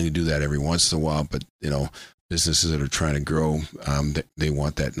are willing to do that every once in a while, but businesses that are trying to grow, they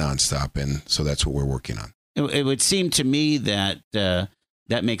want that nonstop, and so that's what we're working on. It would seem to me that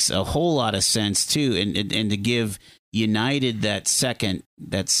that makes a whole lot of sense too, and to give United that second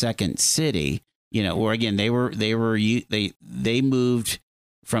city, where again they moved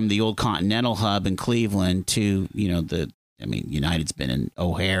from the old Continental hub in Cleveland to United's been in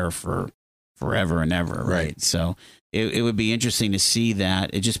O'Hare for forever and ever, right? So it would be interesting to see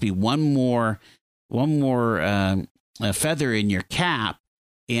that. It'd just be one more feather in your cap,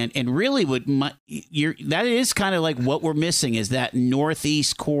 and really that is kind of like what we're missing, is that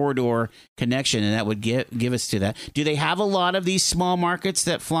northeast corridor connection, and that would give us to that. Do they have a lot of these small markets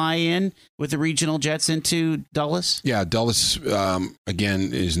that fly in with the regional jets into Dulles? Yeah, Dulles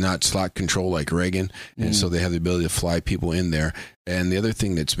again is not slot control like Reagan, and so they have the ability to fly people in there. And the other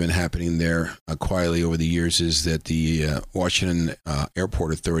thing that's been happening there quietly over the years is that the Washington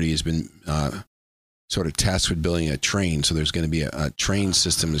Airport Authority has been sort of tasked with building a train. So there's going to be a train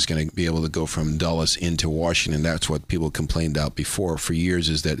system that's going to be able to go from Dulles into Washington. That's what people complained about before for years,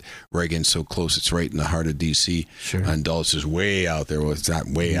 is that Reagan's so close. It's right in the heart of D.C. Sure. And Dulles is way out there. Well, it's not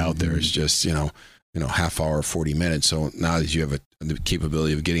way out there. It's just, half hour, 40 minutes. So now that you have the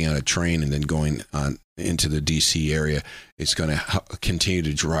capability of getting on a train and then going on into the D.C. area, it's going to continue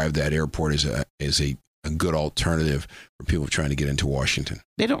to drive that airport as a good alternative for people trying to get into Washington.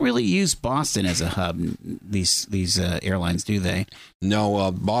 They don't really use Boston as a hub, these airlines, do they?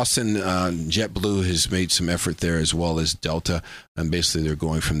 No, Boston, JetBlue has made some effort there, as well as Delta, and basically they're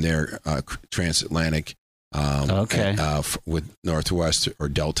going from there transatlantic with Northwest or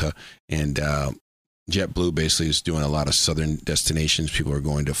Delta, and JetBlue basically is doing a lot of southern destinations. People are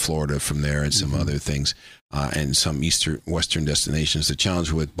going to Florida from there and some other things, and some western destinations. The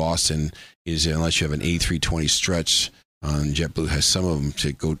challenge with Boston is unless you have an A320 stretch, JetBlue has some of them,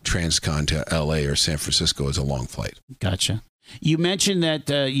 to go transcon to L.A. or San Francisco is a long flight. Gotcha. You mentioned that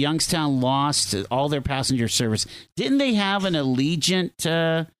Youngstown lost all their passenger service. Didn't they have an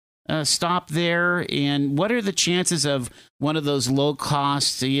Allegiant stop there? And what are the chances of one of those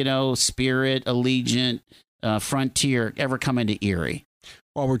low-cost, Spirit, Allegiant, Frontier ever coming to Erie?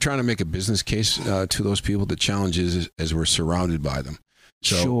 Well, we're trying to make a business case to those people. The challenge is as we're surrounded by them.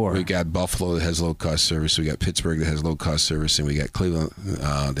 So sure. We got Buffalo that has low-cost service. We got Pittsburgh that has low-cost service, and we got Cleveland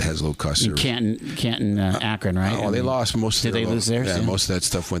that has low-cost service. Canton, Akron, right? Oh, they lost most. Did they lose theirs? Yeah, most of that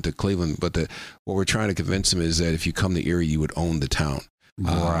stuff went to Cleveland. But what we're trying to convince them is that if you come to Erie, you would own the town.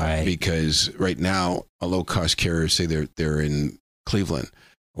 Right. Because right now, a low-cost carrier, say they're in Cleveland.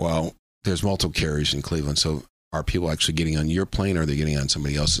 Well, there's multiple carriers in Cleveland. So are people actually getting on your plane, or are they getting on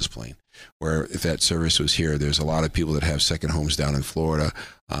somebody else's plane? Where if that service was here, there's a lot of people that have second homes down in Florida,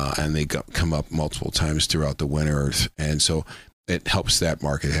 and they come up multiple times throughout the winter. And so it helps that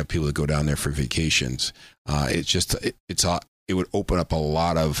market have people that go down there for vacations. It would open up a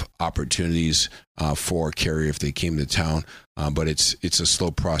lot of opportunities for a carrier if they came to town, but it's a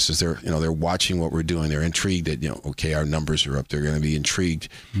slow process. They're watching what we're doing. They're intrigued that our numbers are up. They're going to be intrigued.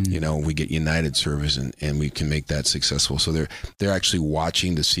 We get United service and we can make that successful. So they're actually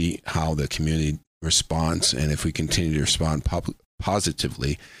watching to see how the community responds, and if we continue to respond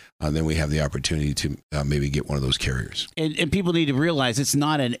positively, then we have the opportunity to maybe get one of those carriers. And people need to realize it's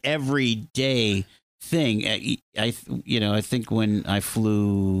not an everyday thing. I think when I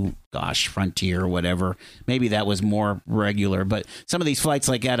flew, Frontier or whatever, maybe that was more regular. But some of these flights,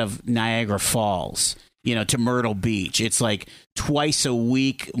 like out of Niagara Falls, to Myrtle Beach, it's like twice a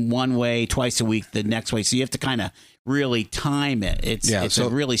week one way, twice a week the next way. So you have to kind of really time it. It's a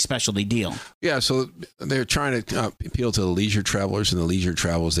really specialty deal. Yeah, so they're trying to appeal to the leisure travelers, and the leisure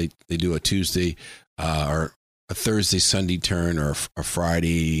travels, they do a Tuesday or a Thursday, Sunday turn, or a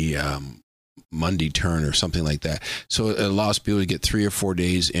Friday, Monday turn, or something like that. So it allows people to get 3 or 4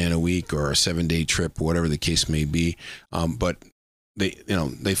 days in a week, or a 7-day trip, whatever the case may be. But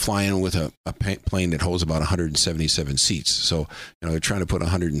they fly in with a plane that holds about 177 seats. So, they're trying to put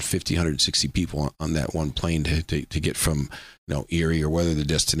 150, 160 people on that one plane to get from, Erie, or whether the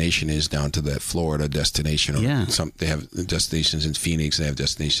destination is, down to that Florida destination. Or they have destinations in Phoenix, they have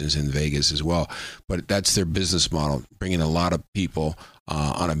destinations in Vegas as well. But that's their business model, bringing a lot of people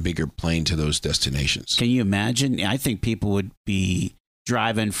on a bigger plane to those destinations. Can you imagine? I think people would be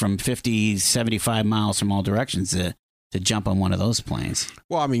driving from 50, 75 miles from all directions to jump on one of those planes.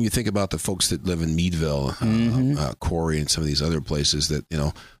 Well, I mean, you think about the folks that live in Meadville, Corey, and some of these other places that,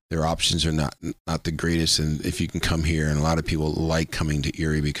 their options are not the greatest. And if you can come here, and a lot of people like coming to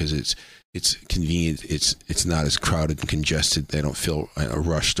Erie because it's convenient, it's not as crowded and congested. They don't feel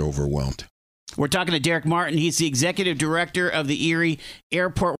rushed, overwhelmed. We're talking to Derek Martin. He's the executive director of the Erie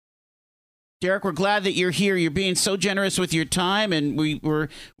Airport. Derek, we're glad that you're here. You're being so generous with your time, and we've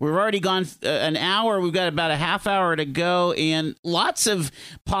already gone an hour. We've got about a half hour to go, and lots of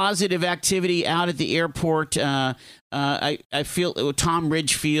positive activity out at the airport. I feel Tom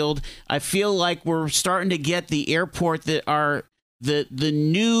Ridgefield. I feel like we're starting to get the airport that the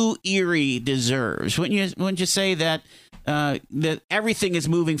new Erie deserves. Wouldn't you say that that everything is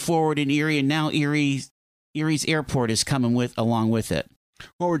moving forward in Erie, and now Erie's airport is coming along with it?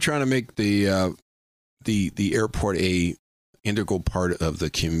 Well, we're trying to make the airport a integral part of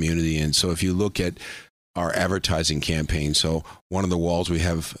the community. And so if you look at our advertising campaign, so one of the walls, we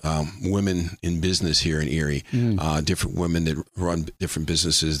have women in business here in Erie, different women that run different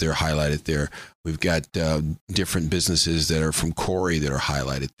businesses. They're highlighted there. We've got different businesses that are from Corey that are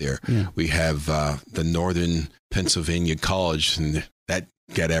highlighted there. Yeah. We have the Northern Pennsylvania College, and that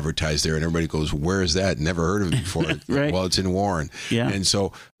got advertised there, and everybody goes, "Where is that? Never heard of it before." Right. Well, it's in Warren. Yeah. And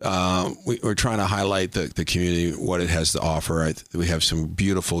so we're trying to highlight the community, what it has to offer. We have some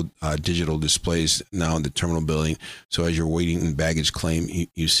beautiful digital displays now in the terminal building. So as you're waiting in baggage claim,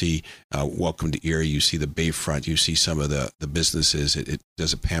 you see Welcome to Erie, you see the Bayfront, you see some of the businesses. It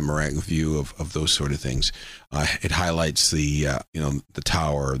does a panoramic view of those sort of things. It highlights the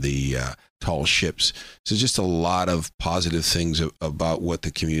tower, the tall ships. So just a lot of positive things about what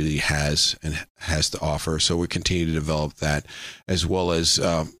the community has to offer. So we continue to develop that, as well as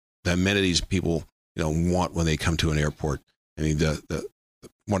the amenities people want when they come to an airport. I mean, the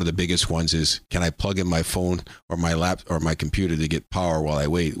one of the biggest ones is, can I plug in my phone or my laptop or my computer to get power while I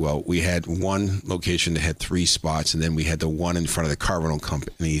wait? Well, we had one location that had 3 spots, and then we had the one in front of the car rental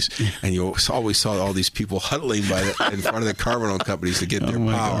companies, and you always saw all these people huddling in front of the car rental companies to get their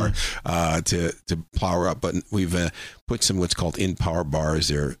power to power up. But we've put some what's called in-power bars.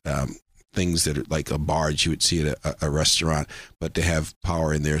 They're things that are like a barge you would see at a restaurant, but they have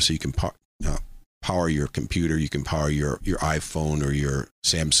power in there, so you can power your computer, you can power your iPhone or your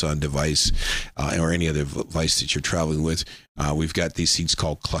Samsung device or any other device that you're traveling with. We've got these seats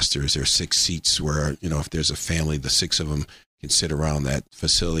called clusters. There are 6 seats where, if there's a family, the 6 of them can sit around that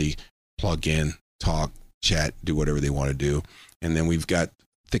facility, plug in, talk, chat, do whatever they want to do. And then we've got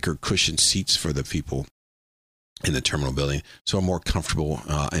thicker cushioned seats for the people in the terminal building, so a more comfortable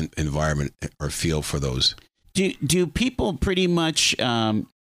environment or feel for those. Do people pretty much...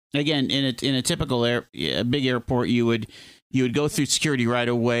 Again, in a typical big airport, you would go through security right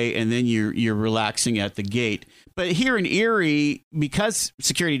away, and then you're relaxing at the gate. But here in Erie, because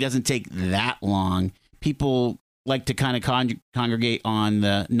security doesn't take that long, people like to kind of congregate on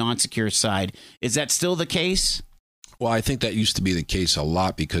the non-secure side. Is that still the case? Well, I think that used to be the case a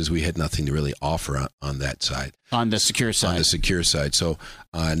lot because we had nothing to really offer on that side. On the secure side. On the secure side. So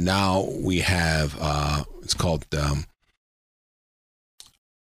now we have it's called.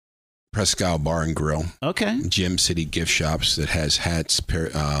 Prescal Bar and Grill. Okay. Gem City Gift Shops that has hats,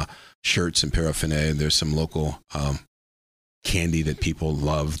 shirts, and paraphernalia. There's some local candy that people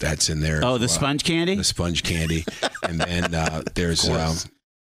love. That's in there. Oh, the sponge candy? The sponge candy. And then there's a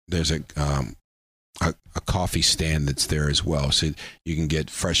a coffee stand that's there as well. So you can get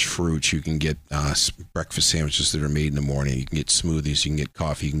fresh fruits, you can get breakfast sandwiches that are made in the morning, you can get smoothies, you can get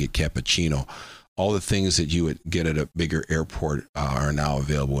coffee, you can get cappuccino. All the things that you would get at a bigger airport are now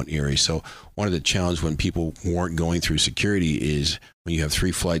available in Erie. So one of the challenges when people weren't going through security is when you have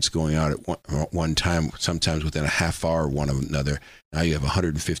 3 flights going out at one time, sometimes within a half hour one of another, now you have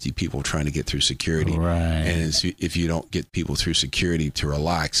 150 people trying to get through security. Right. And if you don't get people through security to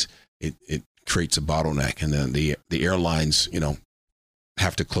relax, it creates a bottleneck. And then the airlines,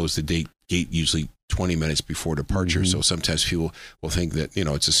 have to close the gate usually 20 minutes before departure. Mm-hmm. So sometimes people will think that,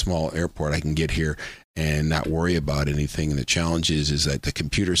 it's a small airport. I can get here and not worry about anything. And the challenge is that the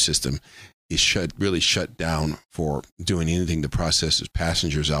computer system is really shut down for doing anything to process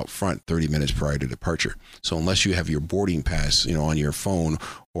passengers out front 30 minutes prior to departure. So unless you have your boarding pass, on your phone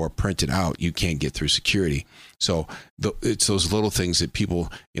or printed out, you can't get through security. So it's those little things that people,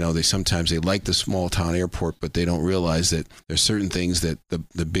 they sometimes like the small town airport, but they don't realize that there's certain things that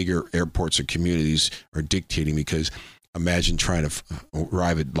the bigger airports or communities are dictating. Because imagine trying to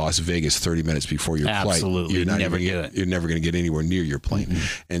arrive at Las Vegas 30 minutes before your flight. Absolutely. You're never going to get anywhere near your plane.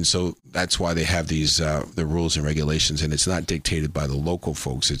 Mm-hmm. And so that's why they have these the rules and regulations, and it's not dictated by the local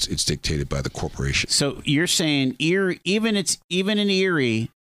folks. It's dictated by the corporation. So you're saying Erie, even in Erie,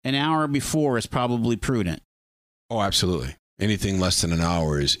 an hour before is probably prudent. Oh, absolutely. Anything less than an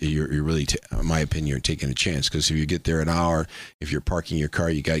hour is you're really, in my opinion, you're taking a chance. Because if you get there an hour, if you're parking your car,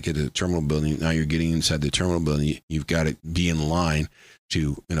 you got to get to the terminal building. Now you're getting inside the terminal building. You've got to be in line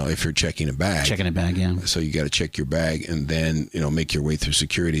to, if you're checking a bag. Checking a bag, yeah. So you got to check your bag and then, make your way through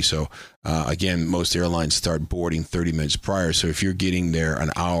security. So, again, most airlines start boarding 30 minutes prior. So if you're getting there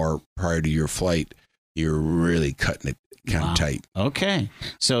an hour prior to your flight, you're really cutting it kind of tight. Okay,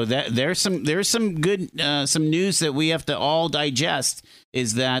 so there's some good some news that we have to all digest.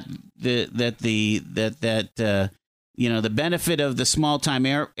 Is that the benefit of the small time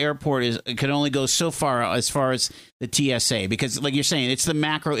airport can only go so far as the TSA, because like you're saying, it's the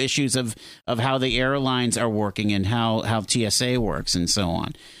macro issues of how the airlines are working and how TSA works and so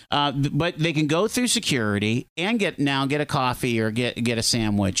on. But they can go through security and get a coffee or get a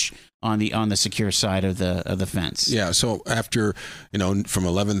sandwich on the secure side of the fence. Yeah. So after, from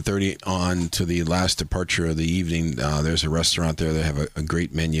 11:30 on to the last departure of the evening, there's a restaurant there. They have a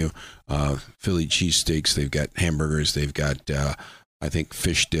great menu, Philly cheesesteaks. They've got hamburgers. They've got, I think,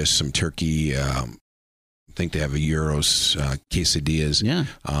 fish dish, some turkey. I think they have a gyros, quesadillas. Yeah.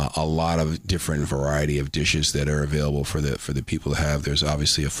 A lot of different variety of dishes that are available for the people to have. There's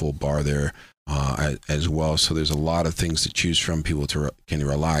obviously a full bar there. As well. So there's a lot of things to choose from. People can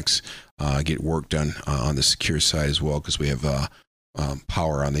relax, get work done on the secure side as well, because we have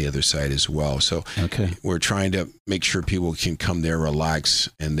power on the other side as well. So We're trying to make sure people can come there, relax,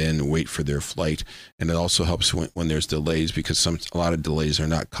 and then wait for their flight. And it also helps when there's delays, because a lot of delays are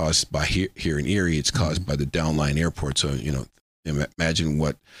not caused by here in Erie. It's caused by the downline airport. So, imagine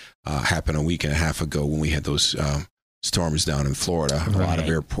what happened a week and a half ago when we had those storms down in Florida. A lot of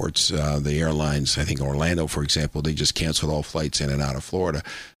airports, the airlines, I think Orlando, for example, they just canceled all flights in and out of Florida.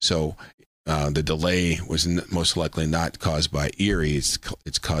 So the delay was most likely not caused by Erie. It's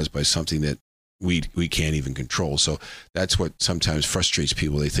caused by something that we can't even control. So that's what sometimes frustrates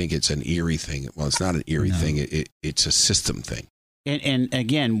people. They think it's an Erie thing. Well, it's not an Erie thing. It's a system thing. And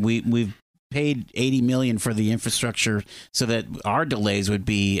again, we've paid $80 million for the infrastructure so that our delays would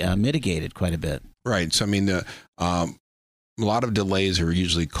be mitigated quite a bit. Right. So, I mean, a lot of delays are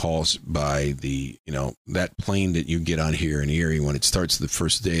usually caused by that plane that you get on here in Erie when it starts the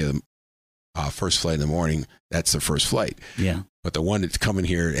first day of the first flight in the morning. That's the first flight. Yeah. But the one that's coming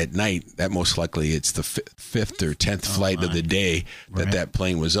here at night, that most likely it's the fifth or 10th flight of the day that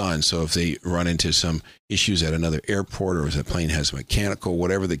plane was on. So if they run into some issues at another airport, or if the plane has mechanical,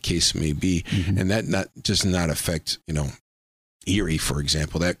 whatever the case may be, and that not affect, Erie, for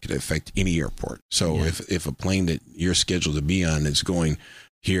example, that could affect any airport. So if a plane that you're scheduled to be on is going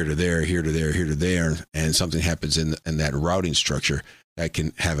here to there, here to there, here to there, and something happens in that routing structure, that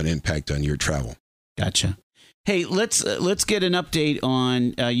can have an impact on your travel. Gotcha. Hey, let's get an update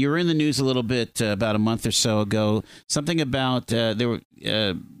on. You were in the news a little bit about a month or so ago. Something about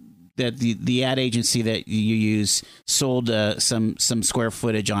that the ad agency that you use sold some square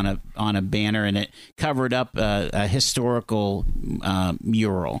footage on a banner, and it covered up a historical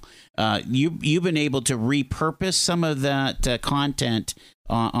mural. You've been able to repurpose some of that content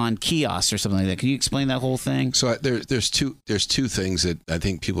on kiosks or something like that. Can you explain that whole thing? So there's two things that I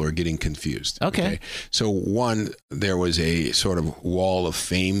think people are getting confused. Okay. So one, there was a sort of wall of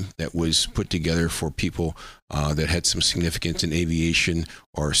fame that was put together for people that had some significance in aviation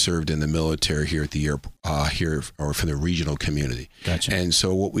or served in the military here at the here or for the regional community. Gotcha. And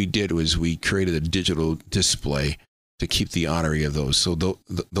so what we did was we created a digital display to keep the honorary of those. So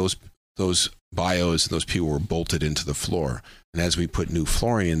those bios and those people were bolted into the floor. And as we put new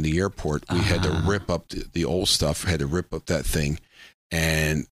flooring in the airport, we had to rip up the old stuff, had to rip up that thing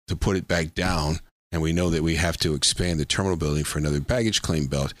and to put it back down. And we know that we have to expand the terminal building for another baggage claim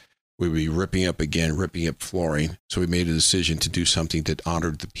belt. We would be ripping up flooring. So we made a decision to do something that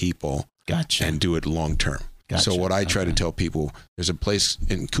honored the people. Gotcha. And do it long term. Gotcha. So what I try to tell people, there's a place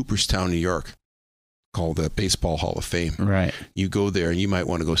in Cooperstown, New York, called the Baseball Hall of Fame. Right. You go there and you might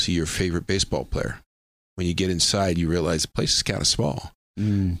want to go see your favorite baseball player. When you get inside, you realize the place is kind of small.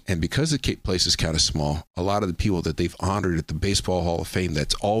 And because the place is kind of small, a lot of the people that they've honored at the Baseball Hall of Fame,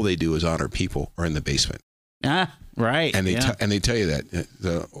 that's all they do is honor people, are in the basement. Right. And they tell you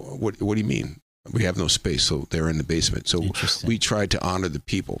that. What do you mean? We have no space, so they're in the basement. So we tried to honor the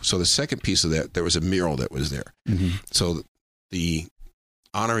people. So the second piece of that, there was a mural that was there. Mm-hmm. So the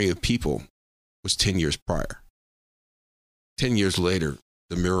honoring of people was 10 years prior. 10 years later,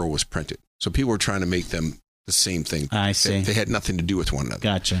 the mural was printed. So people were trying to make them the same thing. I see. They had nothing to do with one another.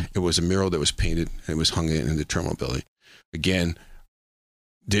 Gotcha. It was a mural that was painted and it was hung in the terminal building. Again,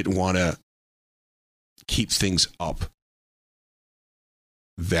 didn't want to keep things up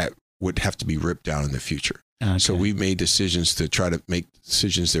that would have to be ripped down in the future. Okay. So we made decisions to try to make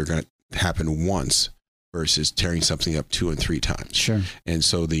decisions that are going to happen once versus tearing something up 2 and 3 times. Sure. And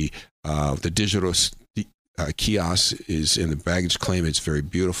so the digital kiosk is in the baggage claim. It's very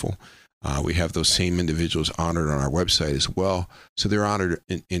beautiful. We have those same individuals honored on our website as well. So they're honored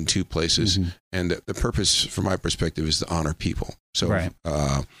in 2 places. Mm-hmm. And the purpose, from my perspective, is to honor people. So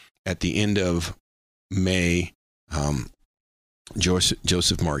at the end of May,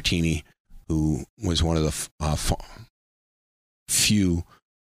 Joseph Martini, who was one of the few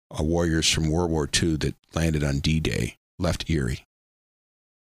warriors from World War II that landed on D-Day, left Erie.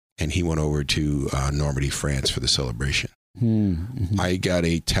 And he went over to Normandy, France for the celebration. Mm-hmm. I got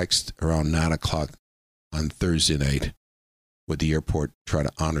a text around 9 o'clock on Thursday night with the airport trying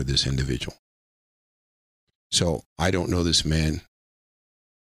to honor this individual. So I don't know this man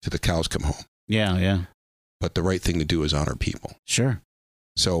till the cows come home. Yeah. But the right thing to do is honor people. Sure.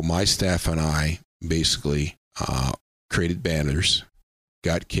 So my staff and I basically created banners,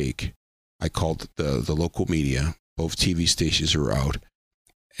 got cake. I called the local media. Both TV stations were out.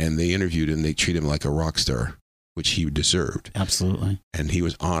 And they interviewed him. They treated him like a rock star, which he deserved. Absolutely. And he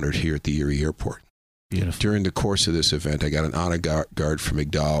was honored here at the Erie Airport. Beautiful. During the course of this event, I got an honor guard from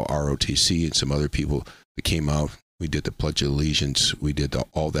McDowell, ROTC, and some other people that came out. We did the Pledge of Allegiance. We did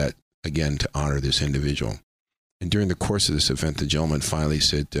all that, again, to honor this individual. And during the course of this event, the gentleman finally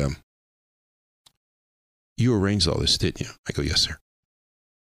said, you arranged all this, didn't you? I go, yes, sir.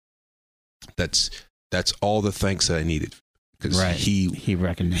 That's all the thanks that I needed. Because he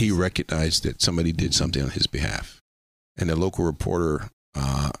recognized that somebody did something on his behalf. And the local reporter,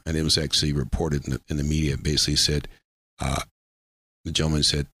 and it was actually reported in the media, basically said, the gentleman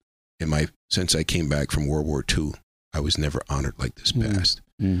said, since I came back from World War II, I was never honored like this past.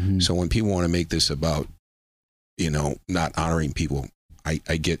 Mm-hmm. So when people want to make this about, not honoring people, I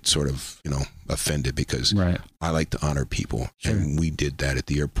get sort of, offended because I like to honor people. Sure. And we did that at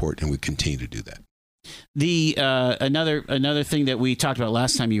the airport and we continue to do that. The another thing that we talked about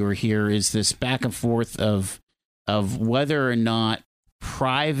last time you were here is this back and forth of whether or not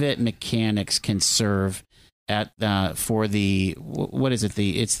private mechanics can serve at for the what is it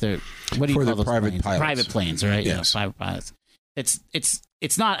what do you call those private pilots? Private planes, right? Yes. Private pilots.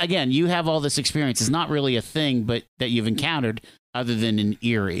 It's not, again, you have all this experience. It's not really a thing, but that you've encountered other than in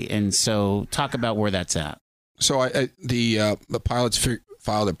Erie, and so talk about where that's at. So the pilots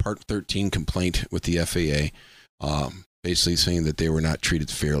filed a Part 13 complaint with the FAA, basically saying that they were not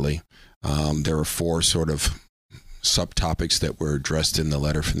treated fairly. There were 4 sort of subtopics that were addressed in the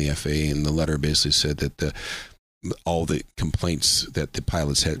letter from the FAA, and the letter basically said that all the complaints that the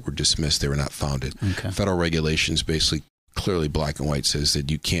pilots had were dismissed. They were not founded. Okay. Federal regulations basically clearly black and white says that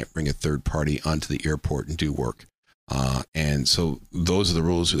you can't bring a third party onto the airport and do work. And so those are the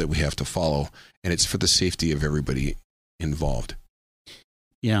rules that we have to follow, and it's for the safety of everybody involved.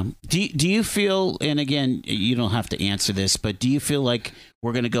 Yeah. Do you feel, and again, you don't have to answer this, but do you feel like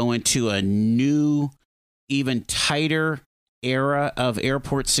we're going to go into a new, even tighter era of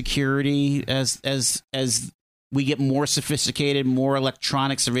airport security as we get more sophisticated, more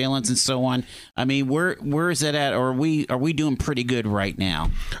electronic surveillance and so on. I mean, where is that at? Or are we doing pretty good right now?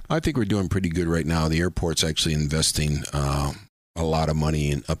 I think we're doing pretty good right now. The airport's actually investing a lot of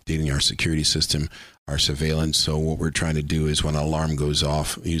money in updating our security system, our surveillance. So what we're trying to do is when an alarm goes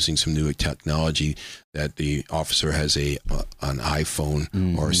off, using some new technology, that the officer has an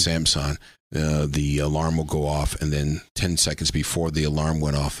iPhone or a Samsung, the alarm will go off, and then 10 seconds before the alarm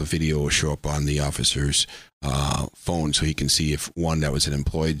went off, a video will show up on the officer's phone, so he can see if one that was an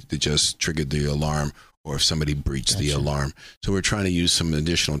employee that just triggered the alarm, or if somebody breached the alarm. So we're trying to use some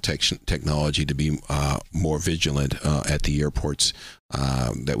additional technology to be more vigilant at the airports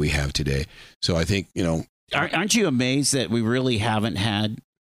that we have today. So I think, Aren't you amazed that we really haven't had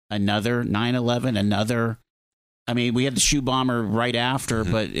another 9/11, I mean, we had the shoe bomber right after,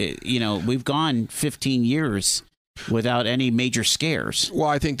 but, we've gone 15 years without any major scares. Well,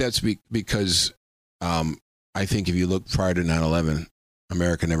 I think that's because I think if you look prior to 9/11,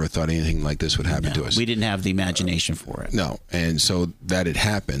 America never thought anything like this would happen to us. We didn't have the imagination for it. No. And so that had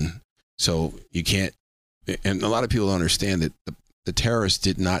happened. So you can't, and a lot of people don't understand that the terrorists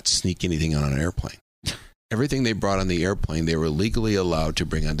did not sneak anything on an airplane. Everything they brought on the airplane, they were legally allowed to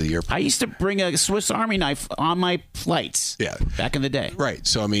bring onto the airplane. I used to bring a Swiss Army knife on my flights back in the day. Right.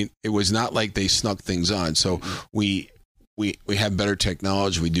 So, I mean, it was not like they snuck things on. So we have better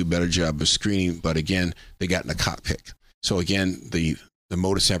technology. We do a better job of screening. But again, they got in the cockpit. So again, the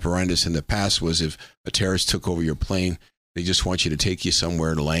modus operandi in the past was if a terrorist took over your plane, they just want you to take you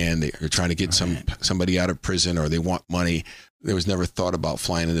somewhere to land. They're trying to get somebody out of prison, or they want money. There was never thought about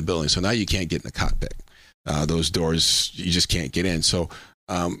flying in the building. So now you can't get in the cockpit. Those doors, you just can't get in. So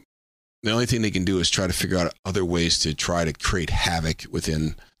the only thing they can do is try to figure out other ways to try to create havoc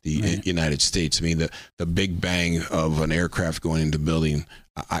within the United States. I mean, the big bang of an aircraft going into a building,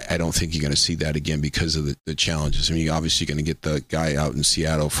 I don't think you're going to see that again because of the challenges. I mean, you're obviously going to get the guy out in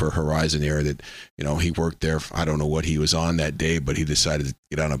Seattle for Horizon Air that, he worked there. I don't know what he was on that day, but he decided to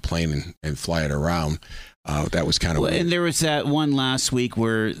get on a plane and fly it around. That was kind of weird. And there was that one last week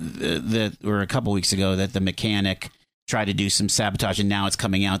or a couple weeks ago that the mechanic tried to do some sabotage, and now it's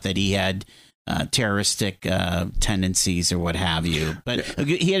coming out that he had terroristic tendencies or what have you. But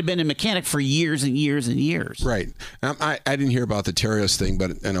he had been a mechanic for years and years and years. Right. I didn't hear about the terrorist thing,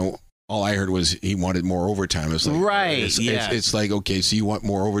 but all I heard was he wanted more overtime. It's like, it's like, okay, so you want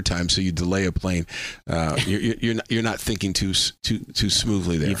more overtime, so you delay a plane. You're not thinking too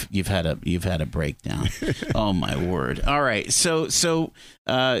smoothly there. You've had a breakdown. Oh my word! All right, so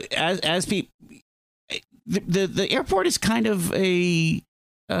as people, the airport is kind of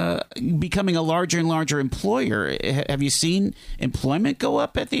becoming a larger and larger employer. Have you seen employment go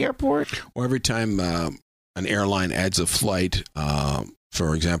up at the airport? Well, every time an airline adds a flight.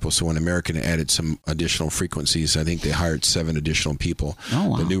 For example, so when American added some additional frequencies, I think they hired 7 additional people. Oh,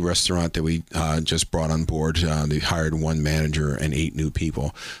 wow. The new restaurant that we just brought on board, they hired 1 manager and 8 new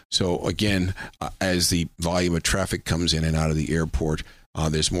people. So again, as the volume of traffic comes in and out of the airport,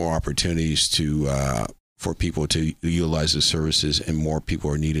 there's more opportunities for people to utilize the services, and more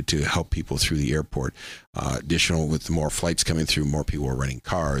people are needed to help people through the airport. Additional, with more flights coming through, more people are renting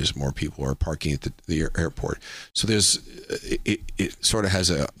cars, more people are parking at the airport. So it sort of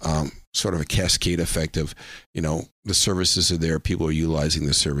has a sort of a cascade effect of, the services are there, people are utilizing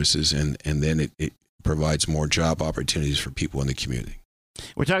the services, and then it provides more job opportunities for people in the community.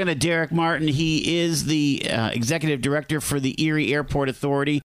 We're talking to Derek Martin. He is the executive director for the Erie Airport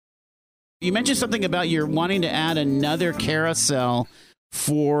Authority. You mentioned something about you're wanting to add another carousel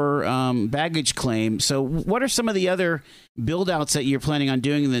for baggage claim. So what are some of the other build-outs that you're planning on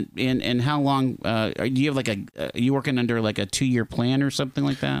doing, and how long? Do you have are you working under like a 2-year plan or something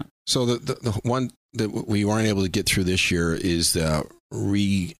like that? So the one that we weren't able to get through this year is the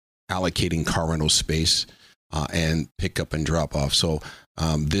reallocating car rental space and pick up and drop off. So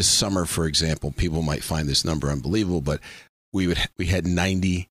this summer, for example, people might find this number unbelievable, but we had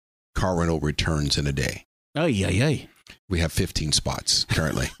 90 car rental returns in a day. Oh, yeah. We have 15 spots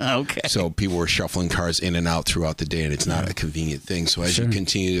currently. Okay. So people were shuffling cars in and out throughout the day, and it's not a convenient thing. So as you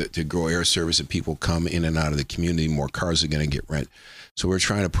continue to grow air service and people come in and out of the community, more cars are going to get rent. So we're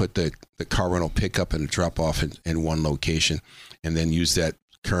trying to put the car rental pickup and drop off in one location, and then use that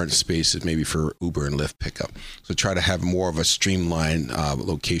current space is maybe for Uber and Lyft pickup. So try to have more of a streamlined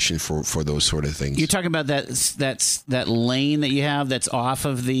location for those sort of things. You're talking about that lane that you have that's off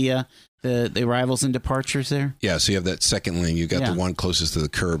of the arrivals and departures there? Yeah, so you have that second lane. You got the one closest to the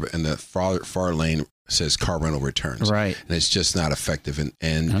curb, and the far lane says car rental returns. Right. And it's just not effective.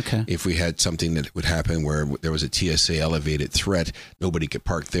 And Okay. if we had something that would happen where there was a TSA elevated threat, nobody could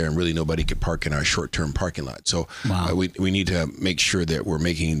park there, and really nobody could park in our short-term parking lot. So Wow. we need to make sure that we're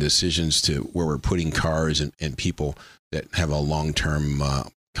making decisions to where we're putting cars and people that have a long-term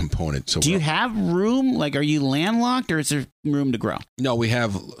component. So Do you have room? Like, are you landlocked, or is there room to grow? No, we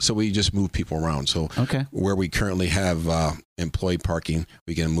have. So we just move people around. So Okay. where we currently have employee parking,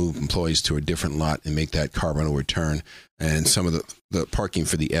 we can move employees to a different lot and make that car rental return. And some of the parking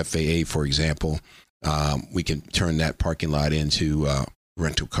for the FAA, for example, we can turn that parking lot into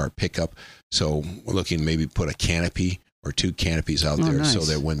rental car pickup. So we're looking to maybe put a canopy or 2 canopies out there, nice. so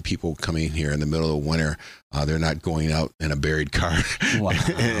that when people come in here in the middle of winter, they're not going out in a buried car Wow.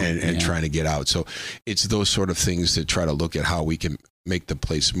 and trying to get out. So it's those sort of things to try to look at how we can make the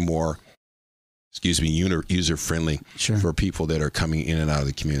place more, user friendly Sure. for people that are coming in and out of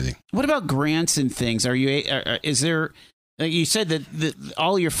the community. What about grants and things? Are you? Is there? Like you said that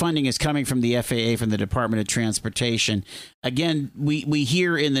all your funding is coming from the FAA, from the Department of Transportation. Again, we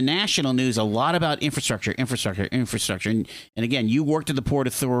hear in the national news a lot about infrastructure. And again, you worked at the Port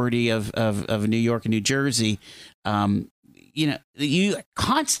Authority of New York and New Jersey. You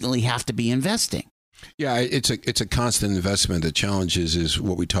constantly have to be investing. Yeah, it's a constant investment. The challenge is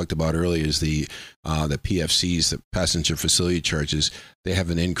what we talked about earlier is the PFCs, the passenger facility charges. They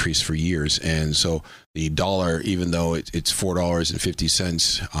haven't increased for years, and so the dollar, even though it's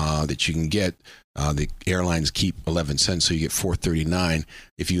 $4.50 that you can get, the airlines keep 11 cents, so you get $4.39.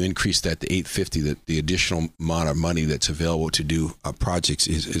 If you increase that to $8.50, the additional amount of money that's available to do projects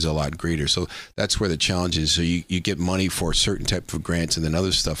is a lot greater. So that's where the challenge is. So you get money for a certain type of grants, and then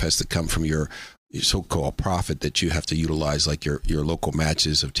other stuff has to come from your so-called profit that you have to utilize, like your local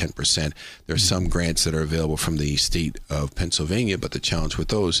matches of 10%. There are some grants that are available from the state of Pennsylvania, but the challenge with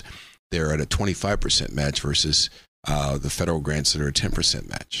those, they're at a 25% match versus the federal grants that are a 10%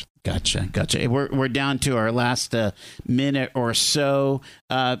 match. Gotcha. We're down to our last minute or so.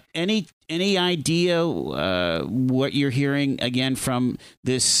 Any idea what you're hearing again from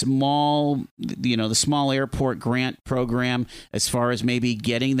this small, the small airport grant program as far as maybe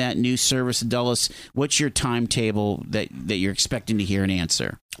getting that new service to Dulles? What's your timetable that you're expecting to hear an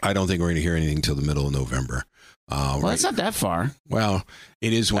answer? I don't think we're going to hear anything until the middle of November. Well, it's not that far. Well,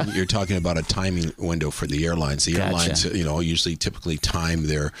 it is when you're talking about a timing window for the airlines. The Gotcha. airlines, usually typically time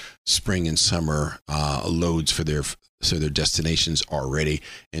their spring and summer loads for their destinations already,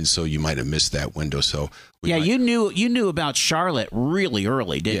 and so you might have missed that window. So you knew about Charlotte really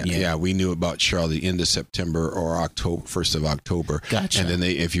early, didn't you? Yeah, we knew about Charlotte the end of September or October, 1st of October. Gotcha. And then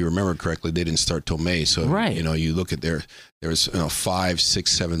if you remember correctly, they didn't start till May. So right. You look at there's 5,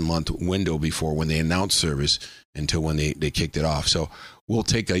 6, 7 month window before when they announced service until when they kicked it off. So we'll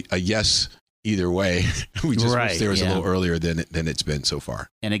take a yes either way. We just wish there was a little earlier than it's been so far.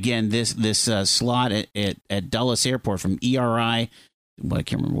 And again, this slot at Dulles Airport from ERI. Well, I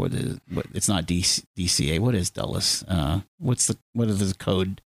can't remember what it is. It's not DCA. What is Dulles? What is the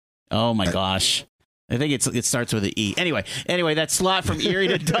code? Oh my gosh. I think it starts with an E. Anyway, that slot from Erie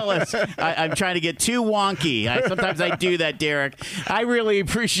to Dulles. I'm trying to get too wonky. Sometimes I do that, Derek. I really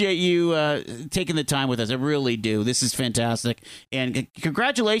appreciate you taking the time with us. I really do. This is fantastic. And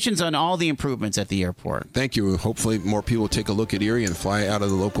congratulations on all the improvements at the airport. Thank you. Hopefully more people will take a look at Erie and fly out of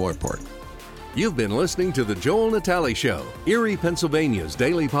the local airport. You've been listening to The Joel Natale Show, Erie, Pennsylvania's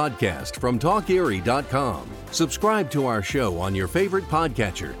daily podcast from TalkErie.com. Subscribe to our show on your favorite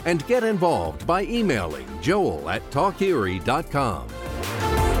podcatcher and get involved by emailing joel@TalkErie.com.